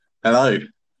Hello,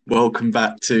 welcome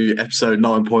back to episode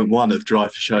 9.1 of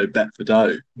Drive for Show Bet for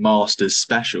Dough Masters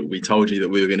Special. We told you that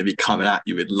we were going to be coming at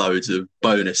you with loads of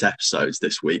bonus episodes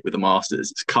this week with the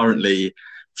Masters. It's currently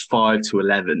 5 to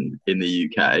 11 in the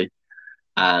UK,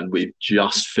 and we've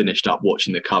just finished up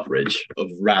watching the coverage of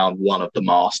round one of the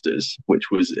Masters,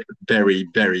 which was very,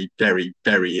 very, very,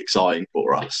 very exciting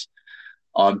for us.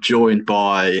 I'm joined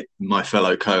by my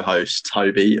fellow co-host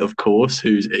Toby, of course,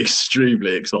 who's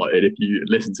extremely excited. If you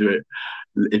listen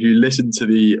to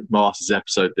the Masters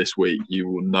episode this week, you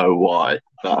will know why.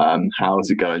 But how's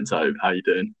it going, Toby? How you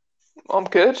doing? I'm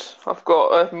good. I've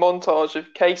got a montage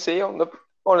of Casey on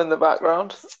in the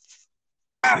background.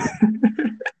 A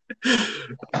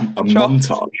Chuffed.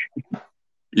 montage.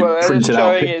 You Well, they're just printed out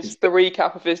showing pictures. his the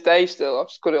recap of his day still. I've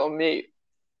just got it on mute.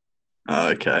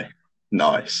 Okay,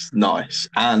 nice, nice,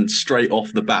 and straight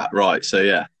off the bat, right? So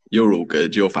yeah, you're all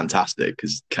good. You're fantastic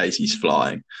because Casey's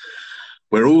flying.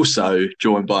 We're also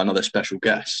joined by another special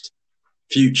guest,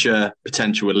 future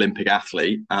potential Olympic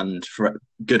athlete and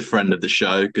good friend of the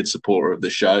show, good supporter of the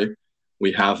show.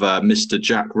 We have Mr.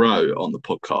 Jack Rowe on the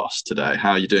podcast today.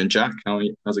 How are you doing, Jack?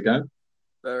 How's it going?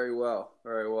 Very well,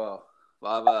 very well.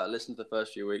 Well, I've listened to the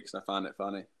first few weeks and I found it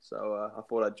funny, so I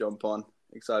thought I'd jump on.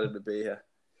 Excited to be here.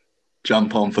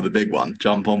 Jump on for the big one.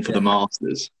 Jump on for the Yeah,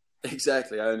 Masters.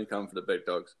 exactly. I only come for the big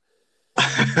dogs.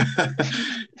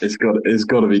 It's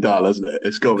got to be done, hasn't it?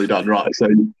 It's got to be done, right? So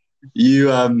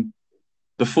you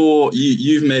before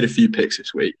you've made a few picks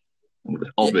this week. Yeah,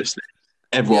 Obviously,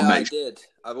 everyone yeah, I makes. did.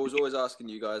 I was always asking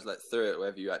you guys like through it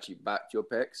whether you actually backed your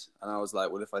picks, and I was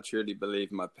like, well, if I truly believe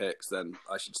in my picks, then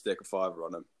I should stick a fiver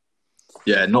on them.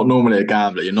 Yeah, not normally a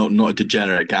gambler. You're not a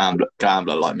degenerate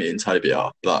gambler like me and Toby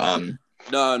are. But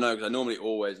No, because I normally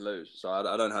always lose, so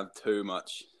I don't have too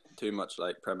much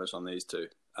like premise on these two.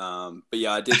 But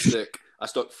yeah, I did stick. I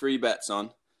stuck three bets on.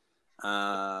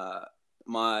 Uh,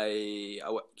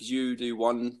 because you do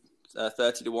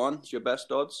 30 to 1 is your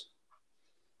best odds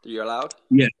that you're allowed.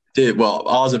 yeah, well,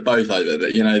 ours are both over.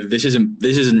 But this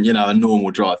isn't a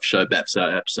normal drive show bet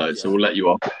episode. So Yeah. we'll let you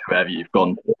off with whoever you've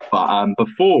gone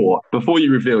for. But before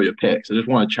you reveal your picks, I just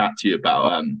want to chat to you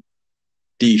about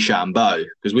DeChambeau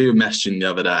because we were messaging the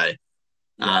other day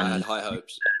Yeah, I had and high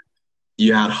hopes.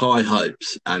 you had high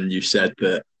hopes and you said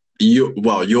that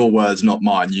your words, not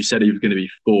mine. You said he was going to be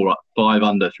 5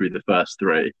 under through the first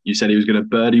three. You said he was going to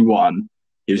birdie one,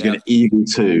 he was going Yeah, to eagle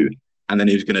two, and then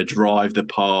he was going to drive the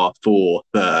par four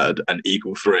third and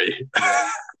eagle three. yeah.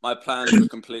 My plans were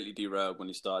completely derailed when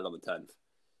he started on the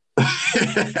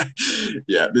 10th.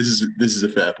 Yeah, this is a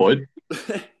fair point.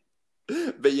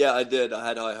 But yeah, I did. I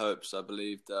had high hopes. I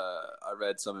believed. I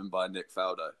read something by Nick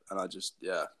Faldo, and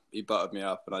he buttered me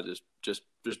up, and I just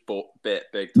bought bit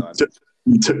big time.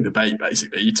 You took the bait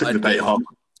basically. You took I the bait did. hard.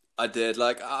 I did.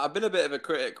 Like I've been a bit of a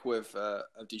critic with of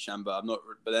DeChambeau. I'm not,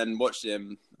 but then watched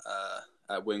him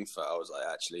at Wingfoot. I was like,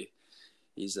 actually,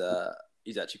 he's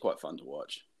actually quite fun to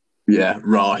watch. Yeah,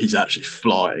 right. He's actually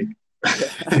flying.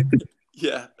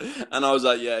 Yeah, and I was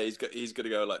like, yeah, he's gonna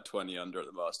go like 20 under at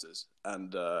the Masters,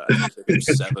 and he took him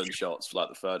 7 shots for like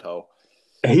the third hole.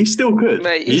 He's still good.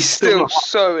 Mate, he's He's still still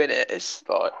so in it. It's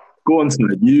like, Go on,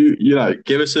 Toby.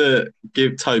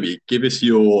 Give Toby, give us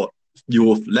your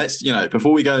let's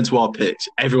before we go into our picks,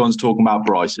 everyone's talking about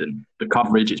Bryson. The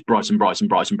coverage is Bryson, Bryson,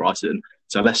 Bryson, Bryson.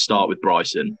 So let's start with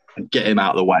Bryson and get him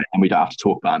out of the way, and we don't have to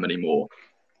talk about him anymore.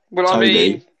 well, I Toby,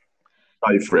 mean,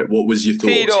 go for it. What was your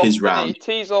teed thoughts? off, His didn't he? round.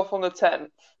 Tees off on the 10th,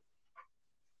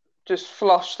 just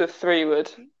flushed the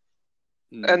 3-wood,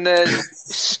 Mm. and then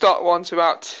stuck one to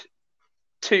about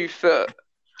 2 foot.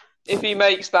 If he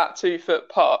makes that 2 foot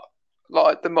putt,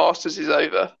 like the Masters is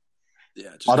over. Yeah,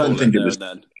 I just don't call think it it there was. and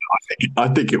then. I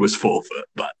think it was 4 foot,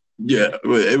 but yeah,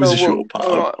 it was a short All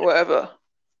putt. right, whatever.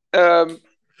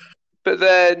 But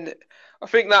then I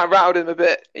think that rattled him a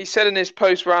bit. He said in his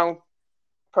post-round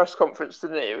press conference,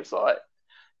 didn't he? It was like,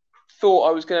 thought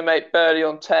I was going to make birdie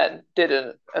on 10,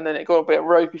 didn't, and then it got a bit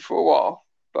ropey for a while.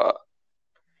 But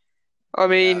I Yeah,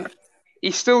 mean,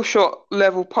 he still shot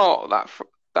level par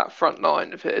that front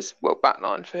nine of his, well, back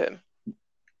nine for him.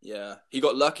 yeah. He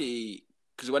got lucky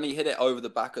because when he hit it over the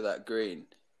back of that green,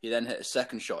 he then hit a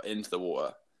second shot into the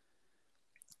water,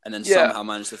 and then Yeah, somehow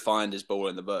managed to find his ball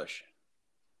in the bush.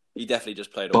 He definitely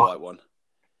just played a But white one.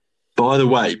 by the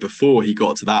way, before he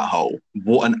got to that hole,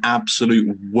 what an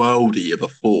absolute worldie of a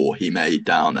four he made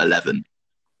down 11.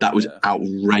 That was Yeah,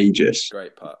 outrageous.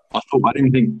 great putt. I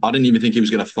didn't even think he was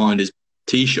going to find his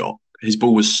tee shot. His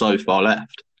ball was so far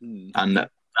left, Mm. and that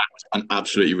was an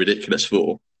absolutely ridiculous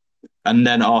four. And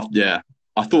then after, yeah,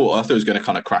 I thought he was going to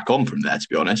kind of crack on from there, to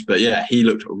be honest. But yeah, he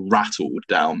looked rattled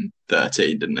down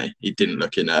 13, didn't he? He didn't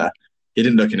look in a He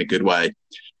didn't look in a good way.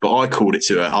 But I called it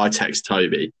to her. I texted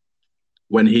Toby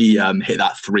when he hit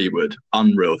that 3-wood,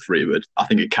 unreal 3-wood. I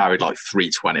think it carried like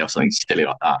 320 or something silly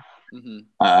like that.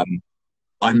 Mm-hmm.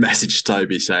 I messaged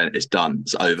Toby saying it's done,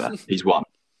 it's over, he's won.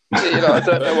 I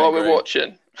don't know why we're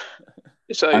watching.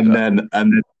 It's over.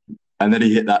 And then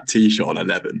he hit that tee shot on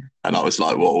 11, and I was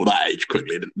like, "Well, that aged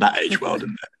quickly. That aged well,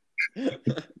 didn't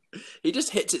it?" He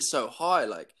just hits it so high.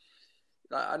 Like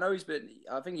I know he's been.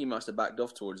 I think he must have backed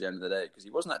off towards the end of the day because he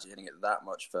wasn't actually hitting it that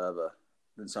much further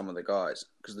than some of the guys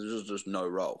because there was just no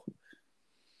roll.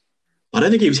 I don't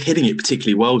think he was hitting it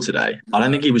particularly well today. I don't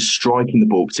think he was striking the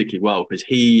ball particularly well because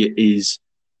he is.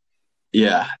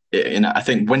 Yeah, I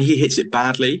think when he hits it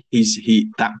badly,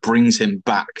 that brings him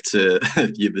back to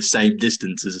the same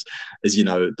distance as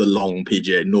the long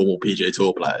normal PGA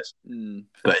Tour players.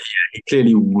 But yeah,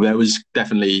 there was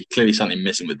definitely something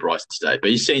missing with Bryson today.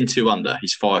 But he's sitting 2 under.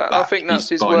 He's 5 back. I think that's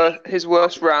his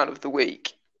worst round of the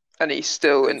week, and he's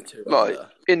still in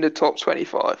the top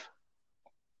 25.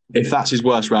 If that's his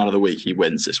worst round of the week, he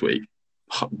wins this week,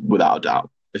 without a doubt.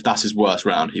 If that's his worst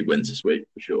round, he wins this week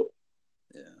for sure.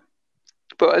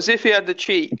 But as if he had the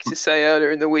cheek to say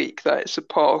earlier in the week that it's a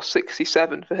par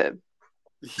 67 for him.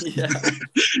 Yeah.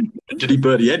 Did he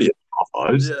birdie any of the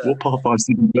par 5s? Yeah. What par 5s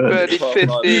did he birdie? Birdied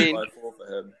 15 for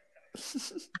him.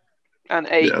 and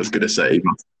 8. Yeah, I was going to say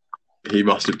he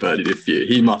must have birdied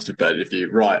a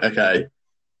few. Right, okay.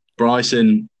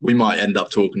 Bryson, we might end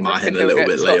up talking about him a little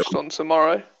bit later. On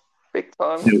tomorrow, big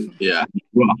time. Yeah,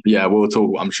 we'll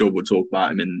talk. I'm sure we'll talk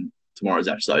about him in tomorrow's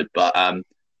episode. But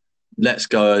let's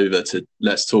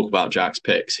talk about Jack's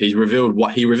picks. He revealed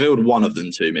one of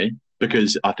them to me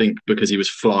because he was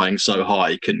flying so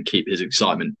high he couldn't keep his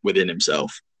excitement within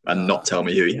himself and not tell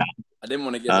me who he had. I didn't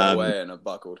want to give it away and I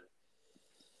buckled.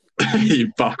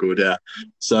 You buckled, yeah.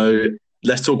 So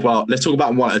let's talk about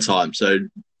them one at a time. So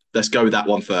let's go with that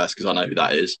one first because I know who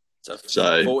that is.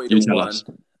 So 40 you to tell 1,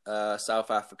 us.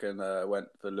 South African went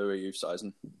for Louis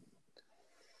Oosthuizen.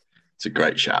 It's a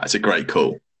great shout. It's a great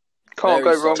call. Can't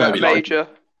go wrong at a major.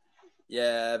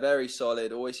 Yeah, very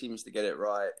solid. Always seems to get it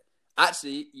right.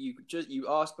 Actually, you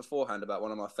asked beforehand about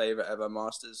one of my favourite ever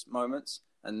Masters moments,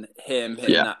 and him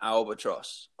hitting that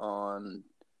albatross on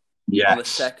the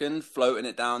second, floating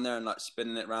it down there and like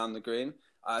spinning it round the green.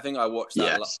 I think I watched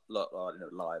that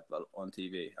live but on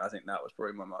TV. I think that was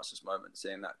probably my Masters moment,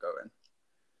 seeing that go in.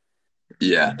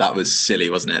 Yeah, that was silly,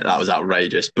 wasn't it? That was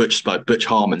outrageous. Butch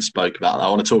Harmon spoke about that. I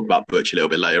want to talk about Butch a little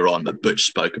bit later on, but Butch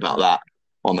spoke about that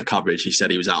on the coverage. He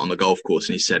said he was out on the golf course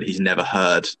and he said he's never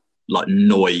heard like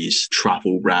noise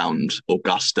travel round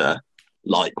Augusta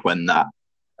like when that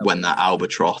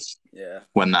albatross,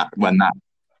 when that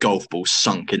golf ball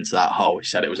sunk into that hole. He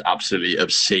said it was absolutely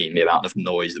obscene, the amount of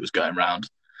noise that was going around.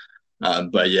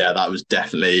 But yeah, that was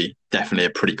definitely a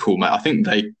pretty cool mate. I think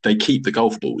they keep the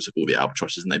golf balls of all the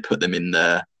albatrosses and they put them in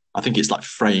there. I think it's like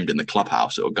framed in the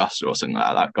clubhouse at Augusta or something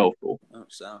like that golf ball,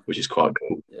 which is quite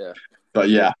cool. Yeah. But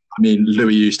yeah, I mean,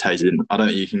 Louis Oosthuizen, I don't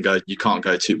think you can't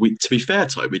go to. To be fair,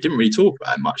 Toby, we didn't really talk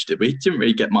about him much, did we? Didn't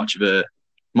really get much of a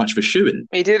shoe in.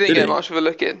 He didn't get much of a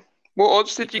look in. What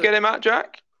odds did you get him at,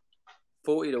 Jack?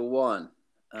 40 to 1.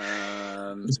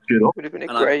 That's good. Would have been a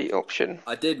great option.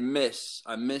 I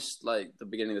missed like the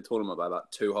beginning of the tournament by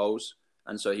about 2 holes,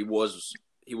 and so he was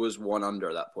 1 under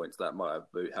at that point, so that might have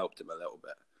helped him a little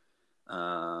bit.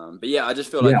 But yeah, I just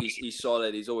feel like he's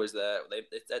solid. He's always there. They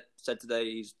said today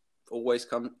he's always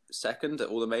come second at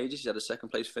all the majors. He's had a second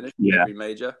place finish in every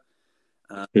major.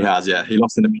 He has, yeah. He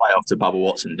lost in the playoff to Bubba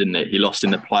Watson, didn't he? He lost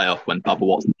in the playoff when Bubba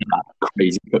Watson hit that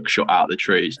crazy hook shot out of the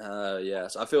trees.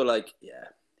 Yes, I feel like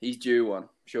he's due one,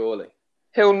 surely.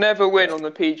 He'll never win on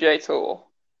the PGA Tour,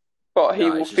 but he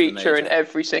will feature in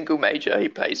every single major he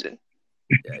plays in.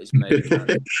 Yeah, he's a major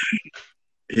man.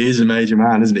 He is a major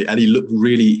man, isn't he? And he looked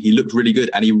really good.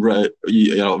 And he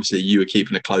obviously you were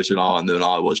keeping a closer eye on than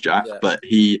I was, Jack. Yeah. But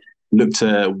he looked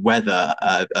to weather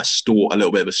a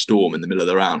little bit of a storm in the middle of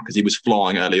the round because he was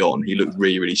flying early on. He looked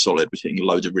really, really solid, was hitting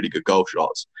loads of really good golf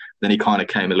shots. Then he kind of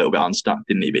came a little bit unstuck,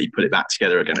 didn't he? But he put it back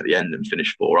together again at the end and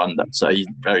finished 4 under. So he's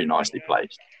very nicely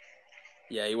placed.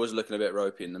 Yeah, he was looking a bit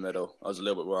ropey in the middle. I was a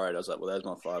little bit worried. I was like, well, there's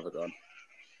my 5 gone.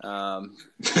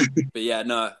 But yeah,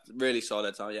 no, really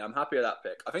solid. So yeah, I'm happy with that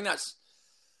pick. I'm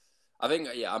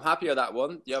happy with that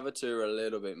one. The other 2 are a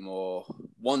little bit more.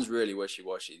 One's really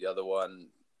wishy-washy. The other one,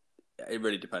 it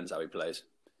really depends how he plays.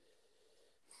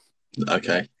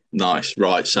 Okay, nice.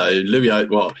 Right, so Louis,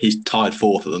 he's tied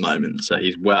 4th at the moment, so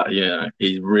he's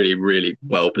he's really, really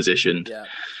well positioned. Yeah.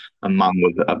 Among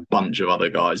with a bunch of other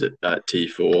guys at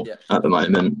T4 at the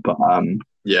moment, but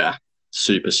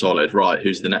super solid. Right,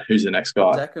 who's the next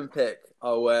guy? Second pick,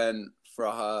 I went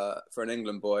for an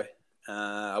England boy.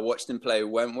 I watched him play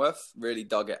Wentworth. Really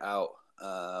dug it out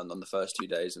on the first 2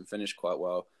 days and finished quite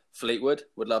well. Fleetwood,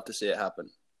 would love to see it happen.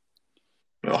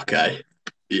 Okay.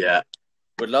 Yeah.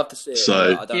 Would love to see it.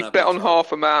 So I don't You've have bet much on hope.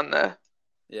 half a man there.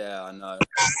 Yeah, I know.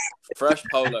 Fresh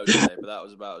polo today, but that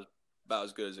was about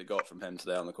as good as it got from him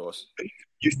today on the course.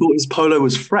 you thought his polo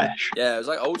was fresh? Yeah, it was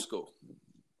like old school.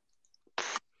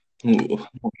 Ooh,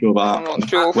 not sure about I'm that. not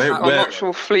sure. Where- I'm where- not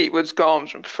sure Fleetwood's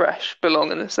garms and fresh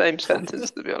belong in the same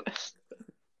sentence. To be honest.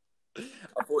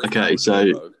 I thought his Okay, hat was so-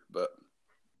 in vogue, but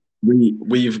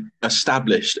We've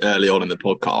established early on in the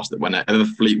podcast that whenever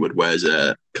Fleetwood wears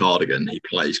a cardigan, he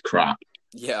plays crap.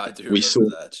 yeah, I do We remember saw-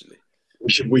 that actually.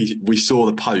 We saw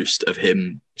the post of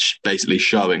him basically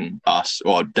showing us,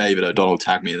 or David O'Donnell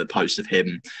tagged me in the post of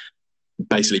him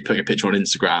basically putting a picture on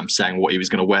Instagram saying what he was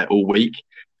going to wear all week,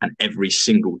 and every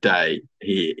single day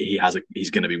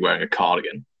he's going to be wearing a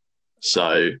cardigan.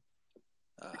 So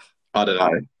I don't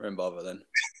know. We're in bother then.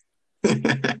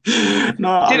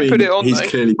 No, Didn't put it on, he's though.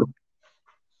 clearly.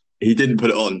 He didn't put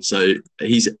it on, so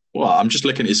I'm just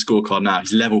looking at his scorecard now.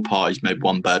 He's level par. He's made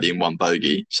one birdie and one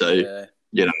bogey, so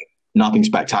Yeah. nothing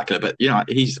spectacular. But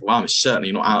he's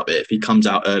certainly not out of it. If he comes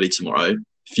out early tomorrow,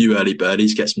 a few early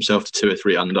birdies, gets himself to 2 or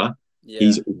 3 under, Yeah.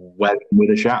 he's well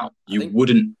with a shout. I You think-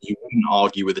 wouldn't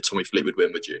argue with a Tommy Fleetwood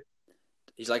win, would you?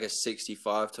 He's like a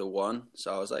 65-1,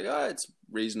 so I was like, it's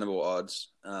reasonable odds.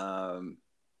 And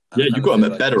Yeah, I you kinda got him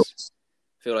feel at better he's- odds.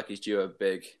 Feel like he's due a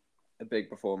big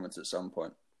performance at some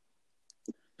point.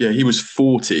 Yeah, he was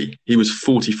 40. He was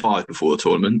 45 before the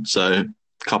tournament, so a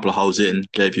couple of holes in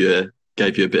gave you a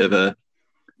bit of a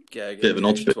Yeah, Bit of an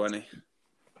extra odds 20.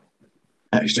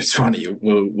 extra 20.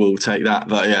 We'll take that.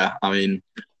 But yeah, I mean,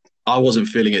 I wasn't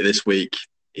feeling it this week.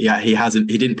 Yeah, he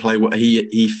didn't play what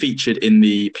he featured in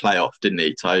the playoff, didn't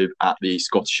he? So at the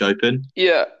Scottish Open,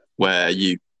 Yeah, where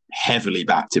you heavily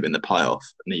backed him in the playoff,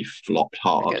 and he flopped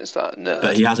hard. against that nerd.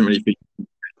 But he hasn't really featured.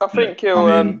 I think he'll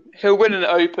win an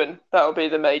Open. That'll be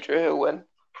the major he'll win.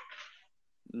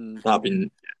 That'd been.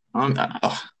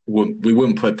 We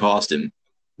wouldn't put past him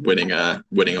winning a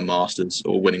Masters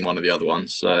or winning one of the other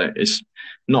ones. So it's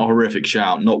not a horrific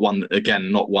shout. Not one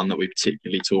that we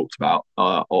particularly talked about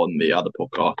on the other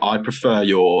podcast. I prefer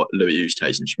your Louis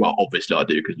Oosthuizen. Well, obviously I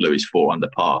do because Louis is 4 under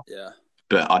par. Yeah.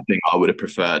 But I think I would have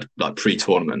preferred like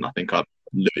pre-tournament. I think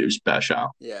Louis was a better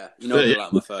shout. Yeah. You're not going to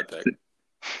like my third pick.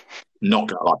 Not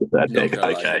gonna like the third Not pick. gonna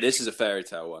like Okay. it. This is a fairy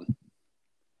tale one.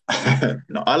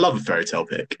 No, I love a fairy tale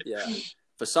pick. Yeah.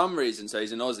 For some reason, so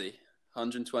he's an Aussie,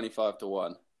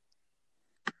 125-1.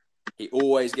 He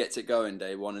always gets it going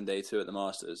day 1 and day 2 at the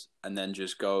Masters, and then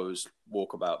just goes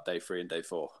walkabout day 3 and day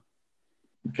 4.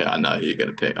 Okay, I know who you're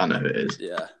gonna pick. I know who it is.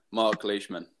 Yeah. Mark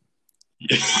Leishman.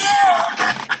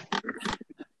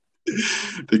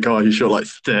 The guy who shot like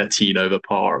 13 over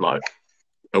par like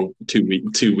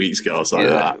 2 weeks ago or something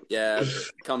like that. Yeah.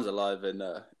 Comes alive in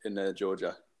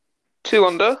Georgia. 2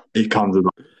 under. He comes in.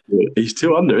 He's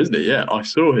 2 under, isn't he? Yeah, I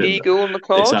saw him. Eagle on the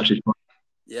card. It's actually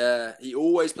Yeah. He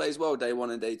always plays well day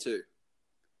 1 and day 2.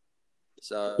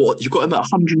 So what you got him at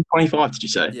 125? Did you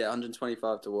say? yeah,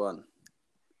 125-1.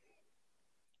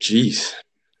 Jeez.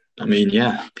 I mean,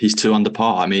 yeah, he's 2 under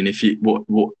par. I mean, if you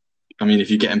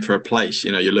get him for a place,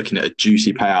 you're looking at a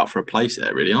juicy payout for a place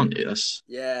there, really, aren't you? That's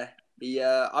Yeah,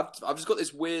 I've just got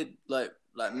this weird like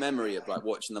memory of like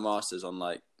watching the Masters on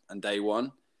day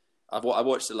 1. I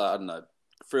watched it I don't know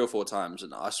 3 or 4 times,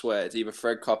 and I swear it's either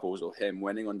Fred Couples or him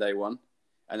winning on day 1,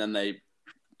 and then they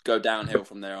go downhill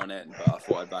from there on in. But I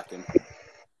thought I'd back him.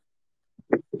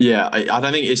 yeah. I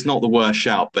don't think it's not the worst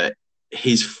shout, but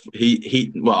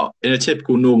well, in a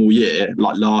typical normal year,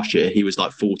 like last year, he was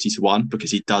like 40-1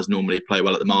 because he does normally play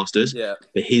well at the Masters. Yeah,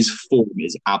 But his form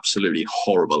is absolutely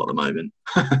horrible at the moment.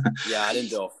 yeah, I didn't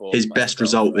do it for His best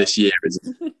result this year is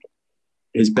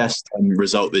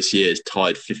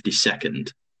tied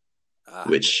 52nd,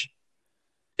 which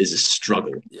is a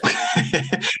struggle. Yeah.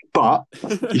 But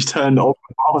he's turned off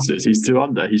the Masters. He's 2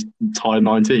 under. He's tied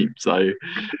 19th. So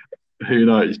who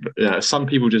knows? But yeah, some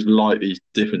people just like these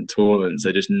different tournaments.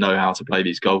 They just know how to play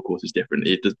these golf courses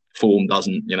differently. The form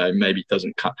doesn't, maybe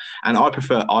doesn't cut. And I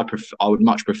would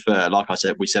much prefer, like I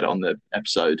said, we said it on the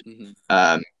episode,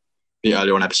 the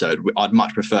earlier on episode, I'd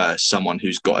much prefer someone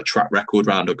who's got a track record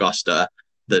around Augusta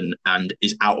and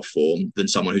is out of form than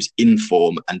someone who's in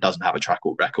form and doesn't have a track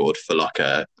record for like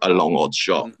a long odds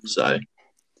shot. Mm-hmm. So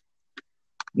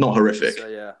not horrific. So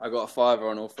yeah, I got a 5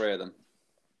 on all 3 of them.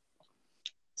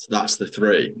 So that's the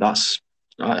 3.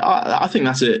 I think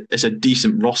that's it's a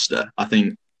decent roster. I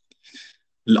think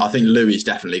Louis is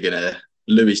definitely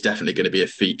gonna be a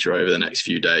feature over the next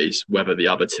few days. Whether the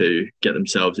other 2 get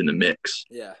themselves in the mix,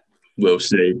 Yeah, We'll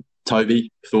see.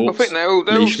 Toby, I thoughts? think they're all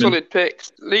Leishman? solid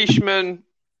picks. Leishman,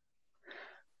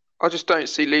 I just don't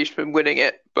see Leishman winning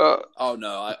it, but Oh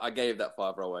no, I gave that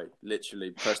fiver away.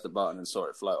 Literally pressed the button and saw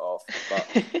it float off.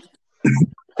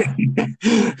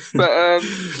 But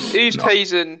He's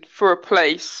Hazen for a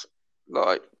place,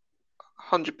 like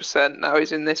 100% now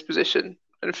he's in this position.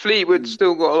 And Fleetwood's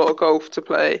still got a lot of golf to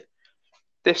play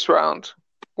this round.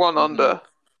 One under.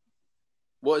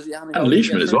 what is he? How many And holes did he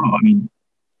Leishman get as through? well. I mean,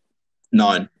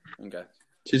 9. Okay.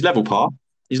 So he's level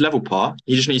par.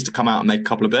 He just needs to come out and make a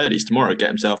couple of birdies tomorrow, get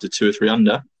himself to 2 or 3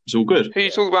 under. It's all good. Who are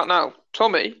you talking about now?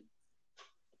 Tommy?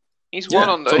 He's Yeah, one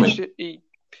under. Tommy. He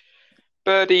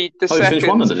birdied the Oh, he finished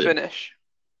one second under, to did he? finish.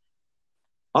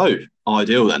 Oh,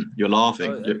 ideal then. You're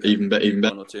laughing. Oh, okay. Even better.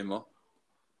 One or two more.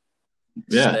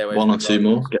 Stay Yeah, away one from or the two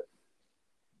more.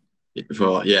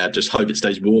 drivers. Just hope it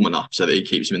stays warm enough so that he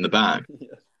keeps him in the bag.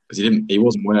 Because he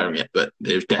wasn't wearing it, but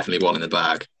there's definitely one in the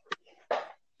bag,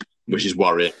 which is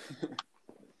worrying.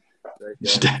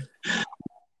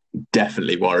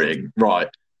 Definitely worrying. Right.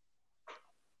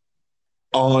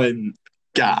 I'm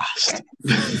gassed.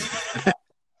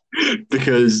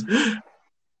 Because,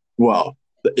 well,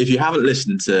 if you haven't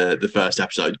listened to the first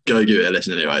episode, go give it a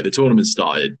listen anyway. The tournament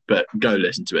started, but go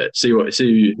listen to it. See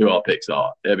who our picks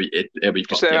are. It'll be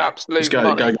fun. They're absolute Just go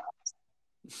money.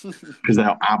 because they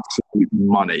are absolute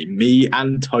money. Me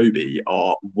and Toby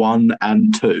are 1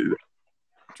 and 2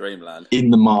 Dreamland. in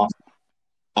the Masters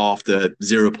after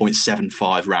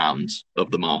 0.75 rounds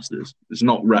of the Masters. It's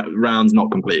not rounds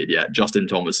not completed yet. Justin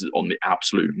Thomas is on the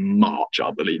absolute march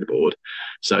up the leaderboard,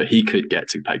 so he could get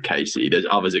to play Casey. There's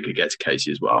others that could get to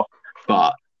Casey as well,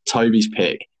 but Toby's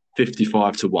pick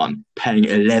 55 to 1, paying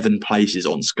 11 places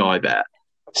on Sky Bet,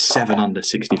 7 under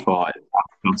 65.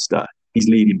 Augusta. He's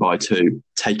leading by 2.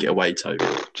 Take it away, Toby.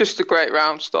 Just a great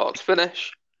round start to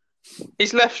finish.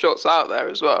 His left shot's out there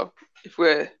as well, if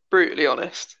we're brutally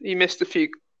honest. He missed a few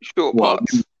short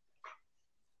putts.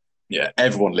 Yeah,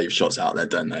 everyone leaves shots out there,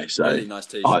 don't they? So Really nice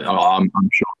tee. I'm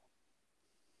sure.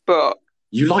 But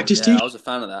You liked his Yeah, tee? I was a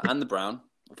fan of that. And the brown.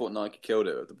 I thought Nike killed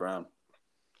it with the brown.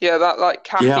 yeah, that like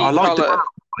khaki Yeah, I liked colour,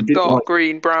 I did dark like.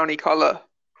 green, browny colour,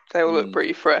 they all look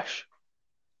pretty fresh.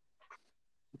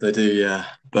 They do, yeah.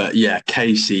 But yeah,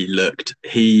 Casey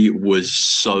he was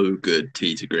so good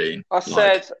tee to green. I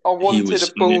said I wanted was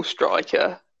a ball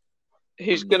striker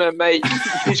who's gonna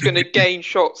gain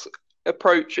shots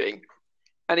approaching,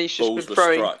 and he's just Balls been were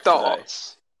throwing struck today.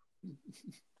 darts.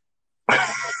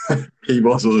 He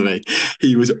was, wasn't he?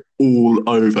 He was all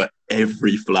over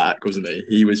every flag, wasn't he?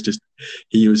 He was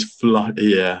flat.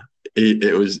 Yeah,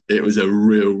 it was a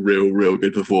real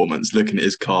good performance. Looking at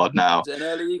his card now, Was it an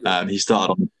early eagle? he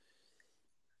started on.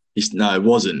 No, it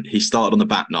wasn't. He started on the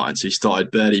back nine, so he started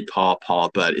birdie, par,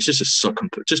 birdie. It's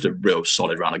just a real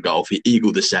solid round of golf. He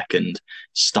eagled the second,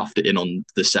 stuffed it in on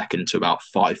the second to about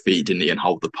 5 feet, didn't he, and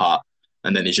hold the putt,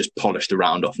 and then he's just polished the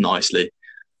round off nicely.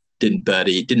 Didn't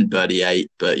birdie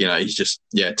 8, but he's just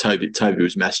Toby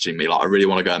was messaging me like, I really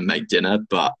want to go and make dinner,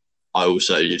 but I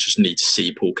also just need to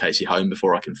see Paul Casey home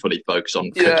before I can fully focus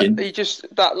on cooking. Yeah,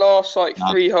 that last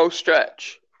 3-hole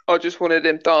stretch, I just wanted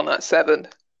him done at 7.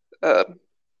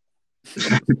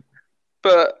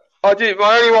 But I do.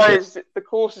 My only way is the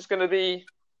course is going to be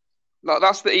like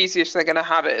that's the easiest they're going to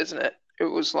have it, isn't it? It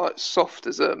was like soft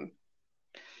as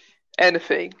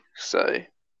anything. So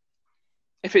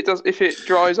if it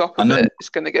dries up a bit, it's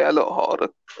going to get a lot harder,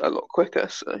 a lot quicker.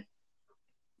 So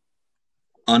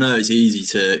I know it's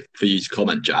easy for you to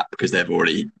comment, Jack, because they've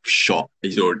already shot.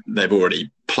 They've already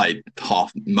played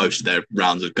most of their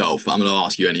rounds of golf. But I'm going to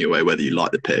ask you anyway whether you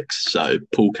like the picks. So,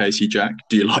 Paul Casey, Jack,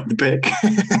 do you like the pick?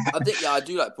 I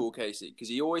do like Paul Casey because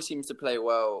he always seems to play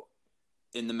well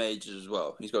in the majors as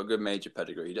well. He's got a good major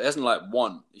pedigree. He hasn't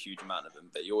won a huge amount of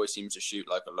them, but he always seems to shoot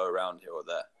like a low round here or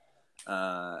there.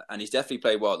 And he's definitely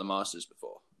played well at the Masters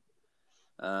before.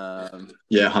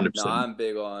 Yeah, 100%. No,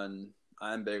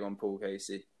 I'm big on Paul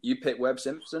Casey. You pick Webb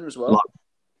Simpson as well?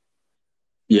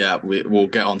 Yeah, we'll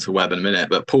get on to Webb in a minute,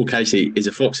 but Paul Casey is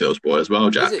a Fox Hills boy as well,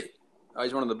 Jack. Is he? Oh,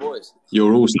 he's one of the boys.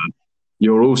 We're all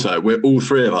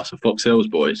 3 of us are Fox Hills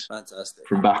boys. Fantastic.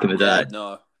 From back in the day. Yeah,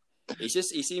 no. He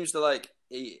seems to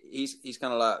he's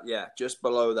kind of just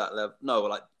below that level.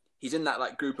 No, he's in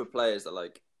that group of players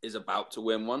that is about to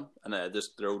win one, and they're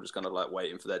all just kind of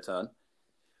waiting for their turn.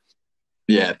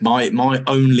 Yeah, my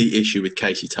only issue with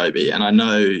Casey, Toby, and I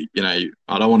know,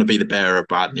 I don't want to be the bearer of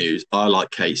bad news. I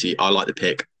like Casey. I like the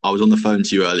pick. I was on the phone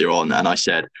to you earlier on, and I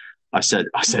said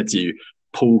to you,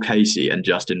 Paul Casey and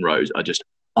Justin Rose are just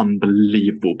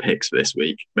unbelievable picks for this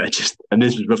week. And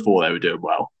this was before they were doing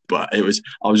well. But I was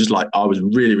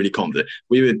really, really confident.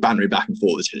 We were bantering back and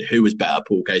forth who was better,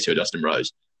 Paul Casey or Justin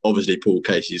Rose. Obviously, Paul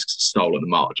Casey's stolen the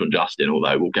march on Justin,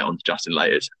 although we'll get on to Justin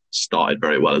later. Started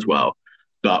very well as well.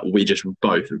 But we just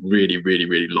both really, really,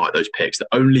 really like those picks. The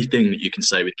only thing that you can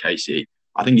say with Casey,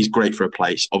 I think he's great for a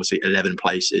place. Obviously, 11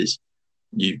 places,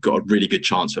 you've got a really good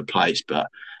chance for a place. But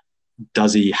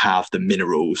does he have the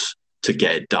minerals to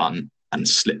get it done and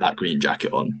slip that green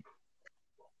jacket on?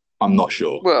 I'm not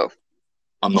sure. Well,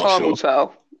 I'm not time sure. will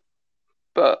tell.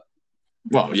 But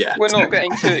yeah, we're not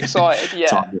getting too excited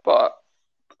yet. But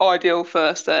ideal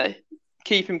first day.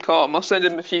 Keep him calm. I'll send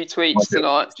him a few tweets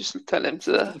tonight. Just tell him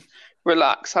to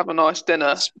relax, have a nice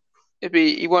dinner.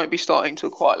 He won't be starting till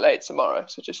quite late tomorrow.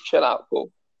 So just chill out,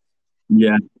 Paul.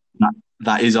 Yeah,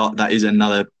 that is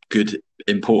another good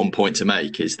important point to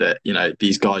make, is that, you know,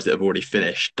 these guys that have already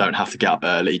finished don't have to get up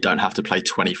early, don't have to play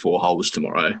 24 holes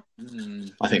tomorrow.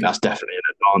 I think that's definitely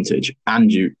an advantage.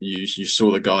 And you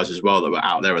saw the guys as well that were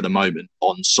out there at the moment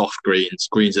on soft greens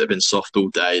that have been soft all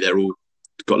day. They're all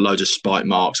got loads of spike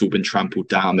marks, all been trampled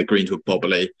down. The greens were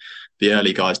bobbly. The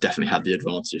early guys definitely had the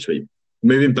advantage this week.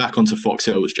 Moving back onto Fox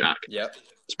Hills, Jack. Yep.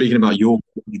 Speaking about your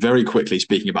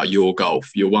golf,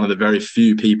 you're one of the very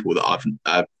few people that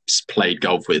I've played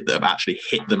golf with that have actually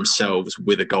hit themselves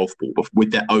with a golf ball,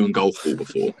 with their own golf ball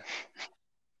before.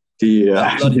 Do you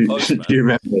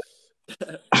remember?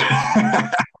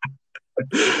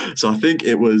 So I think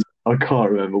it was, I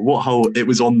can't remember what hole it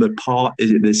was on. The par,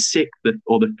 is it the 6th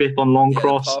or the 5th on long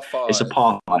cross? Par 5, it's a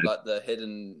par 5. Like the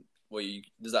hidden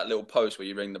there's that little post where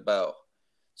you ring the bell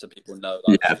so people know.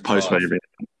 Post where you ring.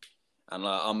 And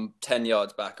like, I'm 10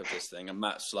 yards back of this thing, and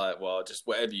Matt's like, well, just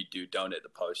whatever you do, don't hit the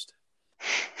post.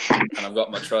 And I've got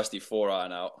my trusty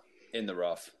 4-iron out in the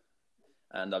rough,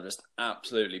 and I've just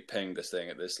absolutely pinged this thing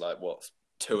at this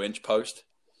 2-inch post.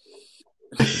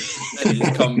 And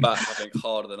it's come back, I think,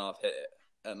 harder than I've hit it.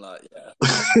 And that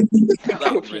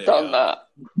really hurt.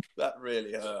 That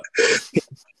really hurt.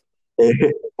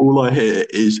 All I hear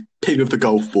is ping of the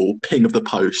golf ball, ping of the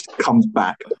post, comes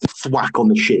back, thwack on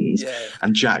the shins,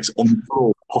 and Jack's on the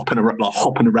floor hopping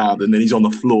around, and then he's on the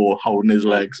floor holding his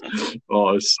legs.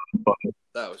 Oh, it's so funny.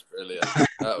 That was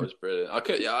brilliant. I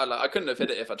couldn't have hit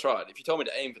it if I tried. If you told me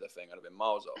to aim for the thing, I'd have been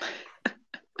miles off.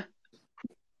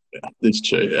 Yeah, it's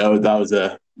true. That was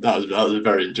a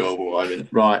very enjoyable moment.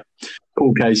 Right,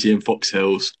 Paul Casey and Fox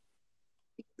Hills.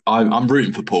 I'm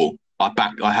rooting for Paul. I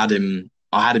had him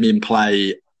in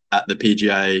play at the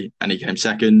PGA, and he came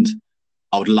second.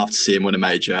 I would love to see him win a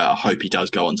major. I hope he does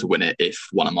go on to win it if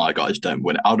one of my guys don't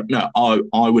win it.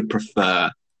 I would prefer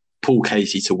Paul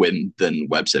Casey to win than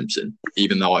Webb Simpson,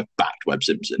 even though I backed Webb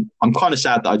Simpson. I'm kind of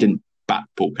sad that I didn't back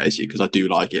Paul Casey because I do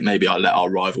like it. Maybe I let our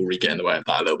rivalry get in the way of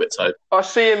that a little bit. So I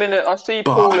see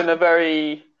Paul in a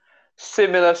very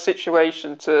similar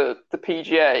situation to the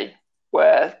PGA,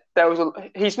 where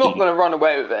he's not going to run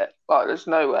away with it. Like, there's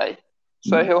no way.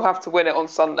 So he'll have to win it on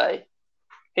Sunday.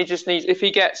 He just needs, if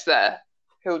he gets there,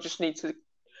 he'll just need to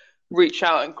reach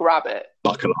out and grab it.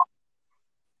 Buckle up.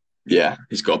 Yeah,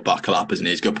 he's got to buckle up, isn't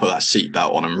he? He's got to put that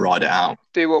seatbelt on and ride it out.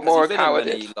 Do what Morikawa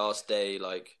did. Has he been in many last day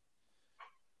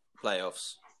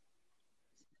playoffs?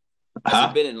 Has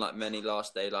he been in many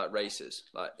last day races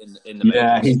in the majors?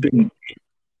 Yeah, he's been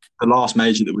the last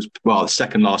major that was the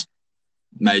second last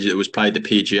major that was played, the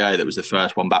PGA, that was the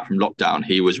first one back from lockdown.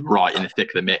 He was right in the thick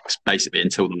of the mix basically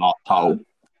until the last hole.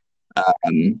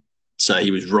 So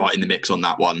he was right in the mix on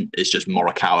that one. It's just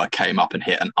Morikawa came up and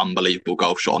hit an unbelievable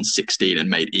golf shot on 16 and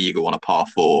made eagle on a par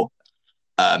 4.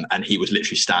 And he was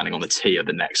literally standing on the tee of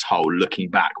the next hole, looking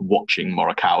back, watching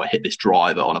Morikawa hit this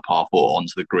driver on a par 4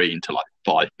 onto the green to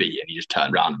 5 feet. And he just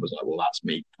turned around and was like, well, that's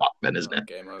me. Fuck then, isn't it?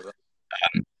 Game over.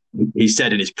 He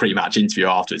said in his pre-match interview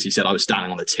afterwards, he said, I was standing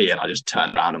on the tee and I just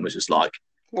turned around and was just like,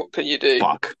 what can you do?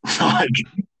 Fuck.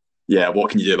 Yeah,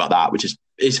 what can you do about that? Which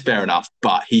is fair enough,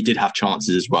 but he did have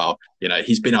chances as well. You know,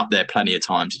 he's been up there plenty of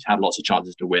times. He's had lots of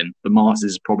chances to win. The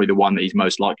Masters is probably the one that he's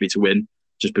most likely to win,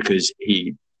 just because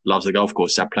he loves the golf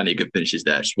course. He's had plenty of good finishes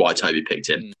there. That's why Toby picked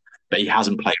him. But he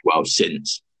hasn't played well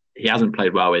since. He hasn't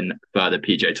played well in further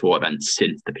PGA Tour events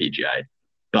since the PGA.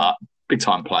 But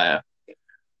big-time player.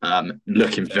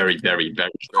 Looking very, very, very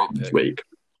strong this week.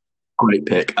 Great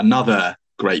pick. Another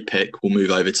great pick. We'll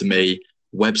move over to me.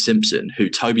 Webb Simpson, who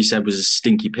Toby said was a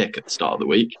stinky pick at the start of the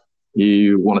week.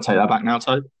 You want to take that back now,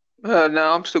 Toby?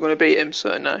 No, I'm still going to beat him,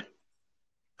 so no.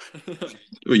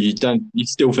 Well, you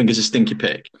still think it's a stinky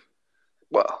pick?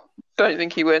 Well, don't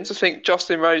think he wins. I think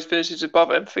Justin Rose finishes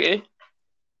above him for you.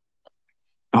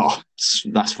 Oh,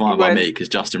 that's fine by me, because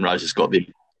Justin Rose has got the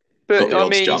But,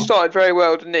 odds he jump. started very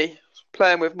well, didn't he?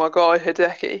 playing with my guy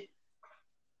Hideki.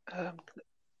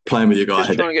 Playing with your guy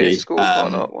Just trying to get his Hideki.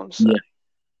 scorecard up one sec.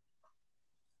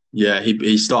 Yeah, he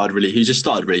just started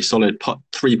really solid.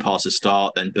 3 past the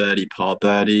start, then birdie, par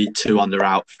birdie, 2 under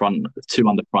front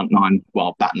 9.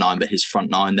 Well, back 9, but his front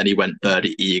 9. Then he went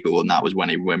birdie eagle, and that was when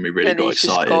we really got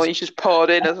excited. He's just parred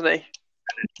in, hasn't he?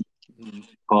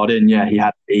 Parred in,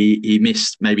 yeah. He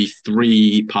missed maybe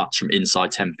 3 putts from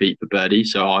inside 10 feet for birdie.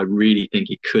 So I really think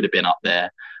he could have been up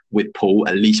there with Paul,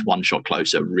 at least 1 shot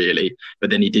closer, really. But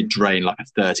then he did drain like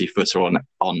a 30-footer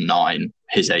on 9,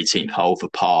 his 18th hole for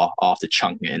par after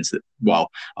chunking it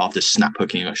after snap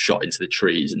hooking a shot into the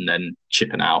trees and then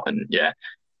chipping out. And yeah,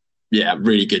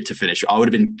 really good to finish. I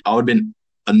would have been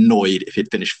annoyed if he'd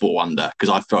finished 4 under, because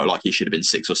I felt like he should have been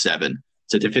 6 or 7.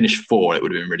 So to finish 4, it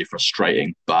would have been really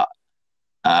frustrating. But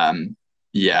I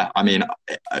mean,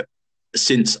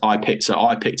 since I picked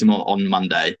him on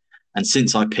Monday, and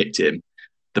since I picked him,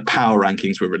 the power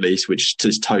rankings were released, which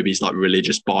is Toby's like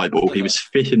religious Bible. He was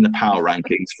 5th in the power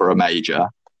rankings for a major.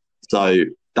 So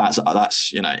that's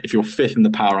if you're 5th in the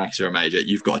power rankings for a major,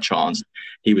 you've got a chance.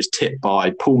 He was tipped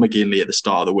by Paul McGinley at the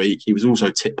start of the week. He was also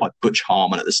tipped by Butch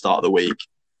Harmon at the start of the week.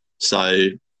 So,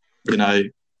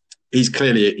 he's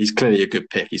clearly a good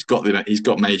pick. He's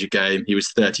got major game. He was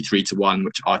 33-1,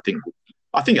 which I think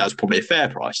that was probably a fair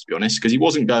price, to be honest, because he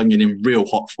wasn't going in real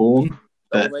hot form.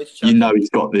 But he's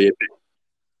got the.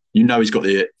 Is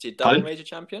he a double major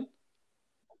champion?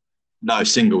 No,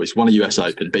 single. He's won a US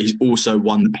Open, but he's also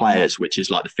won the Players, which is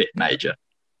like the 5th major.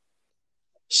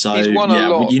 So he's won a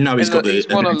lot. He's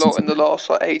won a lot in the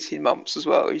last 18 months as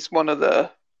well. He's one of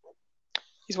the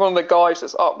guys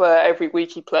that's up there every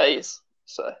week he plays.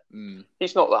 So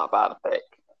he's not that bad a pick.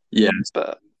 Yeah,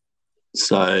 but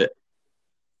so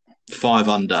 5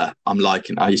 under. I'm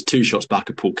liking. He's 2 shots back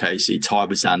of Paul Casey, tied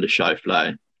with Xander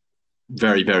Schauffele.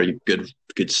 Very, very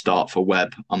good start for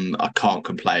Webb. I can't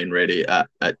complain really at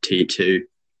T2.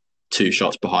 2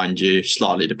 shots behind you.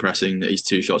 Slightly depressing that he's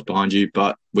 2 shots behind you,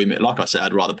 but like I said,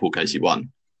 I'd rather Paul Casey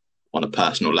won on a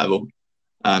personal level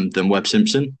than Webb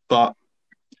Simpson. But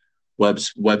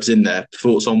Webb's in there.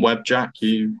 Thoughts on Webb, Jack?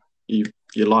 You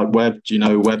like Webb? Do you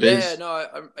know who Webb is? Yeah, no,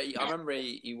 I remember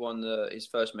he won his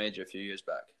first major a few years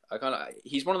back.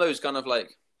 He's one of those kind of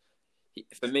like.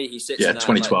 For me, he sits in that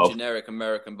like, generic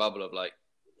American bubble of like,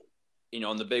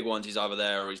 on the big ones, he's either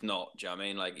there or he's not. Do you know what I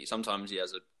mean? Like sometimes he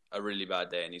has a really bad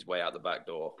day and he's way out the back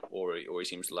door, or he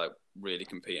seems to like really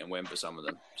compete and win for some of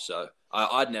them. So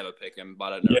I'd never pick him,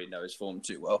 but I don't really know his form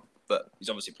too well. But he's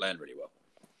obviously playing really well.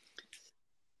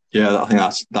 Yeah, I think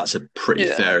that's a pretty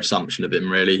fair assumption of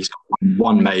him, really. He's got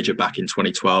 1 major back in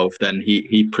 2012. Then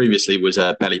he previously was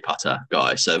a belly putter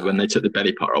guy. So when they took the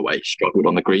belly putter away, he struggled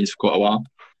on the greens for quite a while.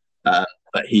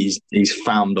 But he's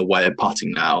found a way of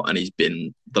putting now, and he's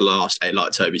been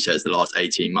like Toby says, the last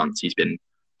 18 months he's been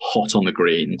hot on the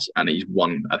greens and he's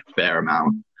won a fair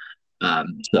amount.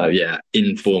 So yeah,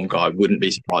 in-form guy, wouldn't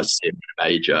be surprised to see him in a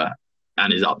major,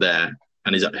 and he's up there.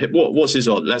 And he's what's his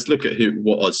odds? Let's look at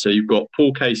what odds. So you've got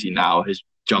Paul Casey now has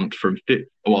jumped from 5th.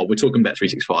 Well, we're talking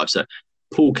Bet365. So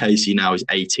Paul Casey now is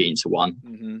 18-1.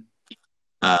 Mm-hmm.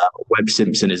 Webb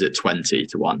Simpson is at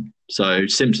 20-1. So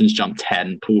Simpson's jumped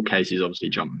 10. Paul Casey's obviously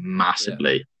jumped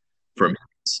massively from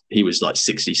he was like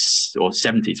 60 or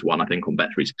 70-1, I think, on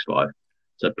Bet365.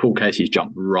 So Paul Casey's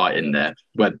jumped right in there.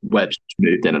 Webb's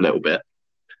moved in a little bit.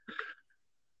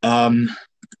 2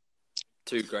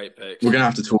 great picks. We're gonna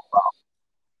have to talk about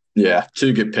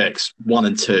 2 good picks, 1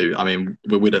 and 2. I mean,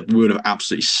 we would have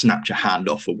absolutely snapped your hand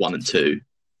off for 1 and 2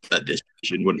 at this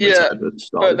position, wouldn't we? Yeah,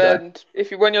 but then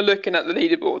when you're looking at the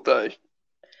leaderboard though,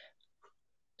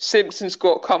 Simpson's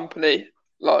got company,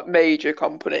 like major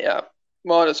company at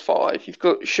 -5. You've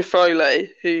got Schauffele,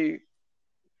 who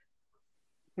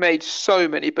made so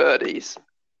many birdies.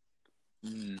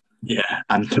 Yeah,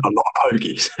 and a lot of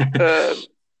bogeys.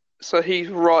 So he's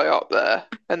right up there.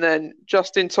 And then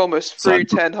Justin Thomas, through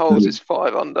 10 holes, is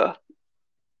 5 under.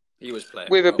 He was playing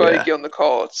with a bogey on the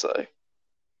card, so.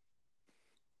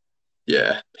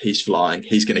 Yeah, he's flying.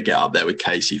 He's going to get up there with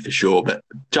Casey for sure. But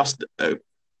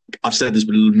I've said this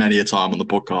many a time on the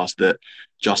podcast that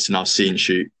Justin I've seen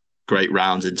shoot great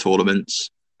rounds in tournaments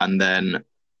and then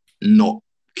not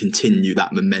continue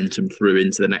that momentum through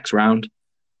into the next round.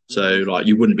 So, like,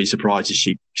 you wouldn't be surprised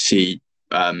to see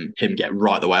him get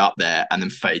right the way up there and then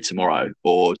fade tomorrow,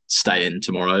 or stay in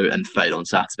tomorrow and fade on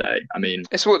Saturday. I mean,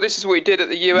 this is what he did at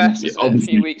the US a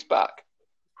few weeks back.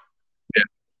 Yeah,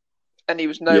 and he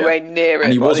was nowhere near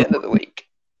it by the end of the week.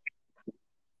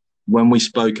 When we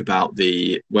spoke about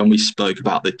the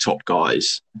top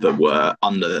guys that were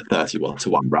under the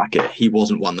 30-1 bracket, he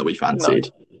wasn't one that we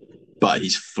fancied, but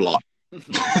he's flying.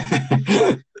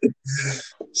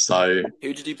 So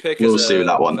Who did you pick we'll as see with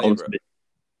that one. favourite? Honestly,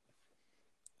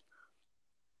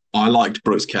 I liked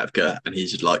Brooks Koepka, and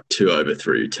he's like 2 over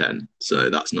through 10, so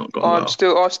that's not gone well.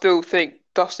 I still think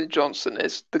Dustin Johnson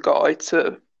is the guy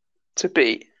to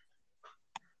beat.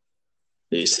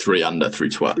 He's 3 under through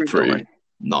 12 Through through nine.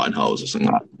 9 holes or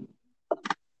something like that.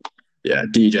 Yeah,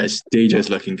 DJ's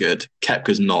looking good.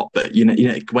 Kepka's not, but you know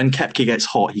when Koepka gets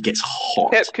hot, he gets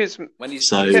hot. When he's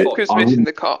So Kepka's I missing wouldn't,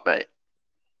 the cut, mate.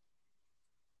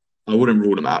 I wouldn't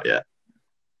rule him out yet.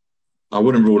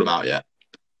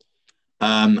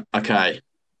 Okay,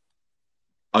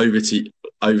 over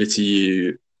to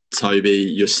you, Toby.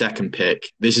 Your second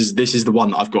pick. This is the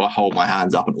one that I've got to hold my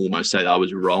hands up and almost say that I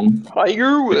was wrong,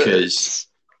 Tiger Woods. because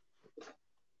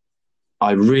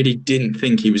I really didn't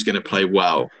think he was going to play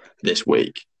well this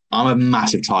week. I'm a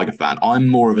massive Tiger fan. I'm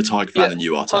more of a Tiger fan than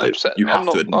you are, Toby. 100%. You have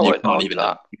to I admit. You won't can't argue even.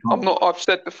 that. You can't- I'm not. I've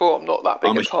said before, I'm not that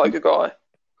big I'm a a- Tiger guy.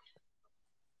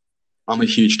 I'm a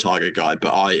huge Tiger guy,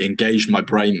 but I engaged my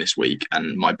brain this week,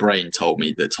 and my brain told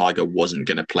me that Tiger wasn't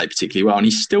going to play particularly well, and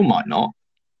he still might not.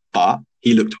 But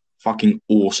he looked fucking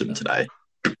awesome today.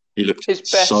 He looked His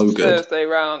best so good. Thursday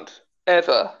round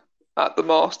ever at the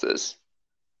Masters.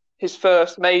 His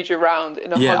first major round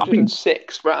in Yeah, I think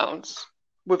 106 rounds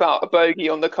without a bogey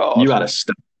on the card. you had a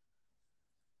stat.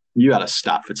 You had a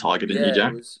stat for Tiger, didn't you,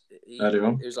 Jack? Earlier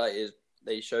on? It was like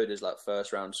they showed his like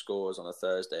first round scores on a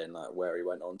Thursday and like where he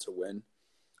went on to win,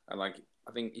 and like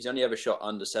I think he's only ever shot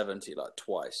under 70 like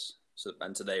twice. So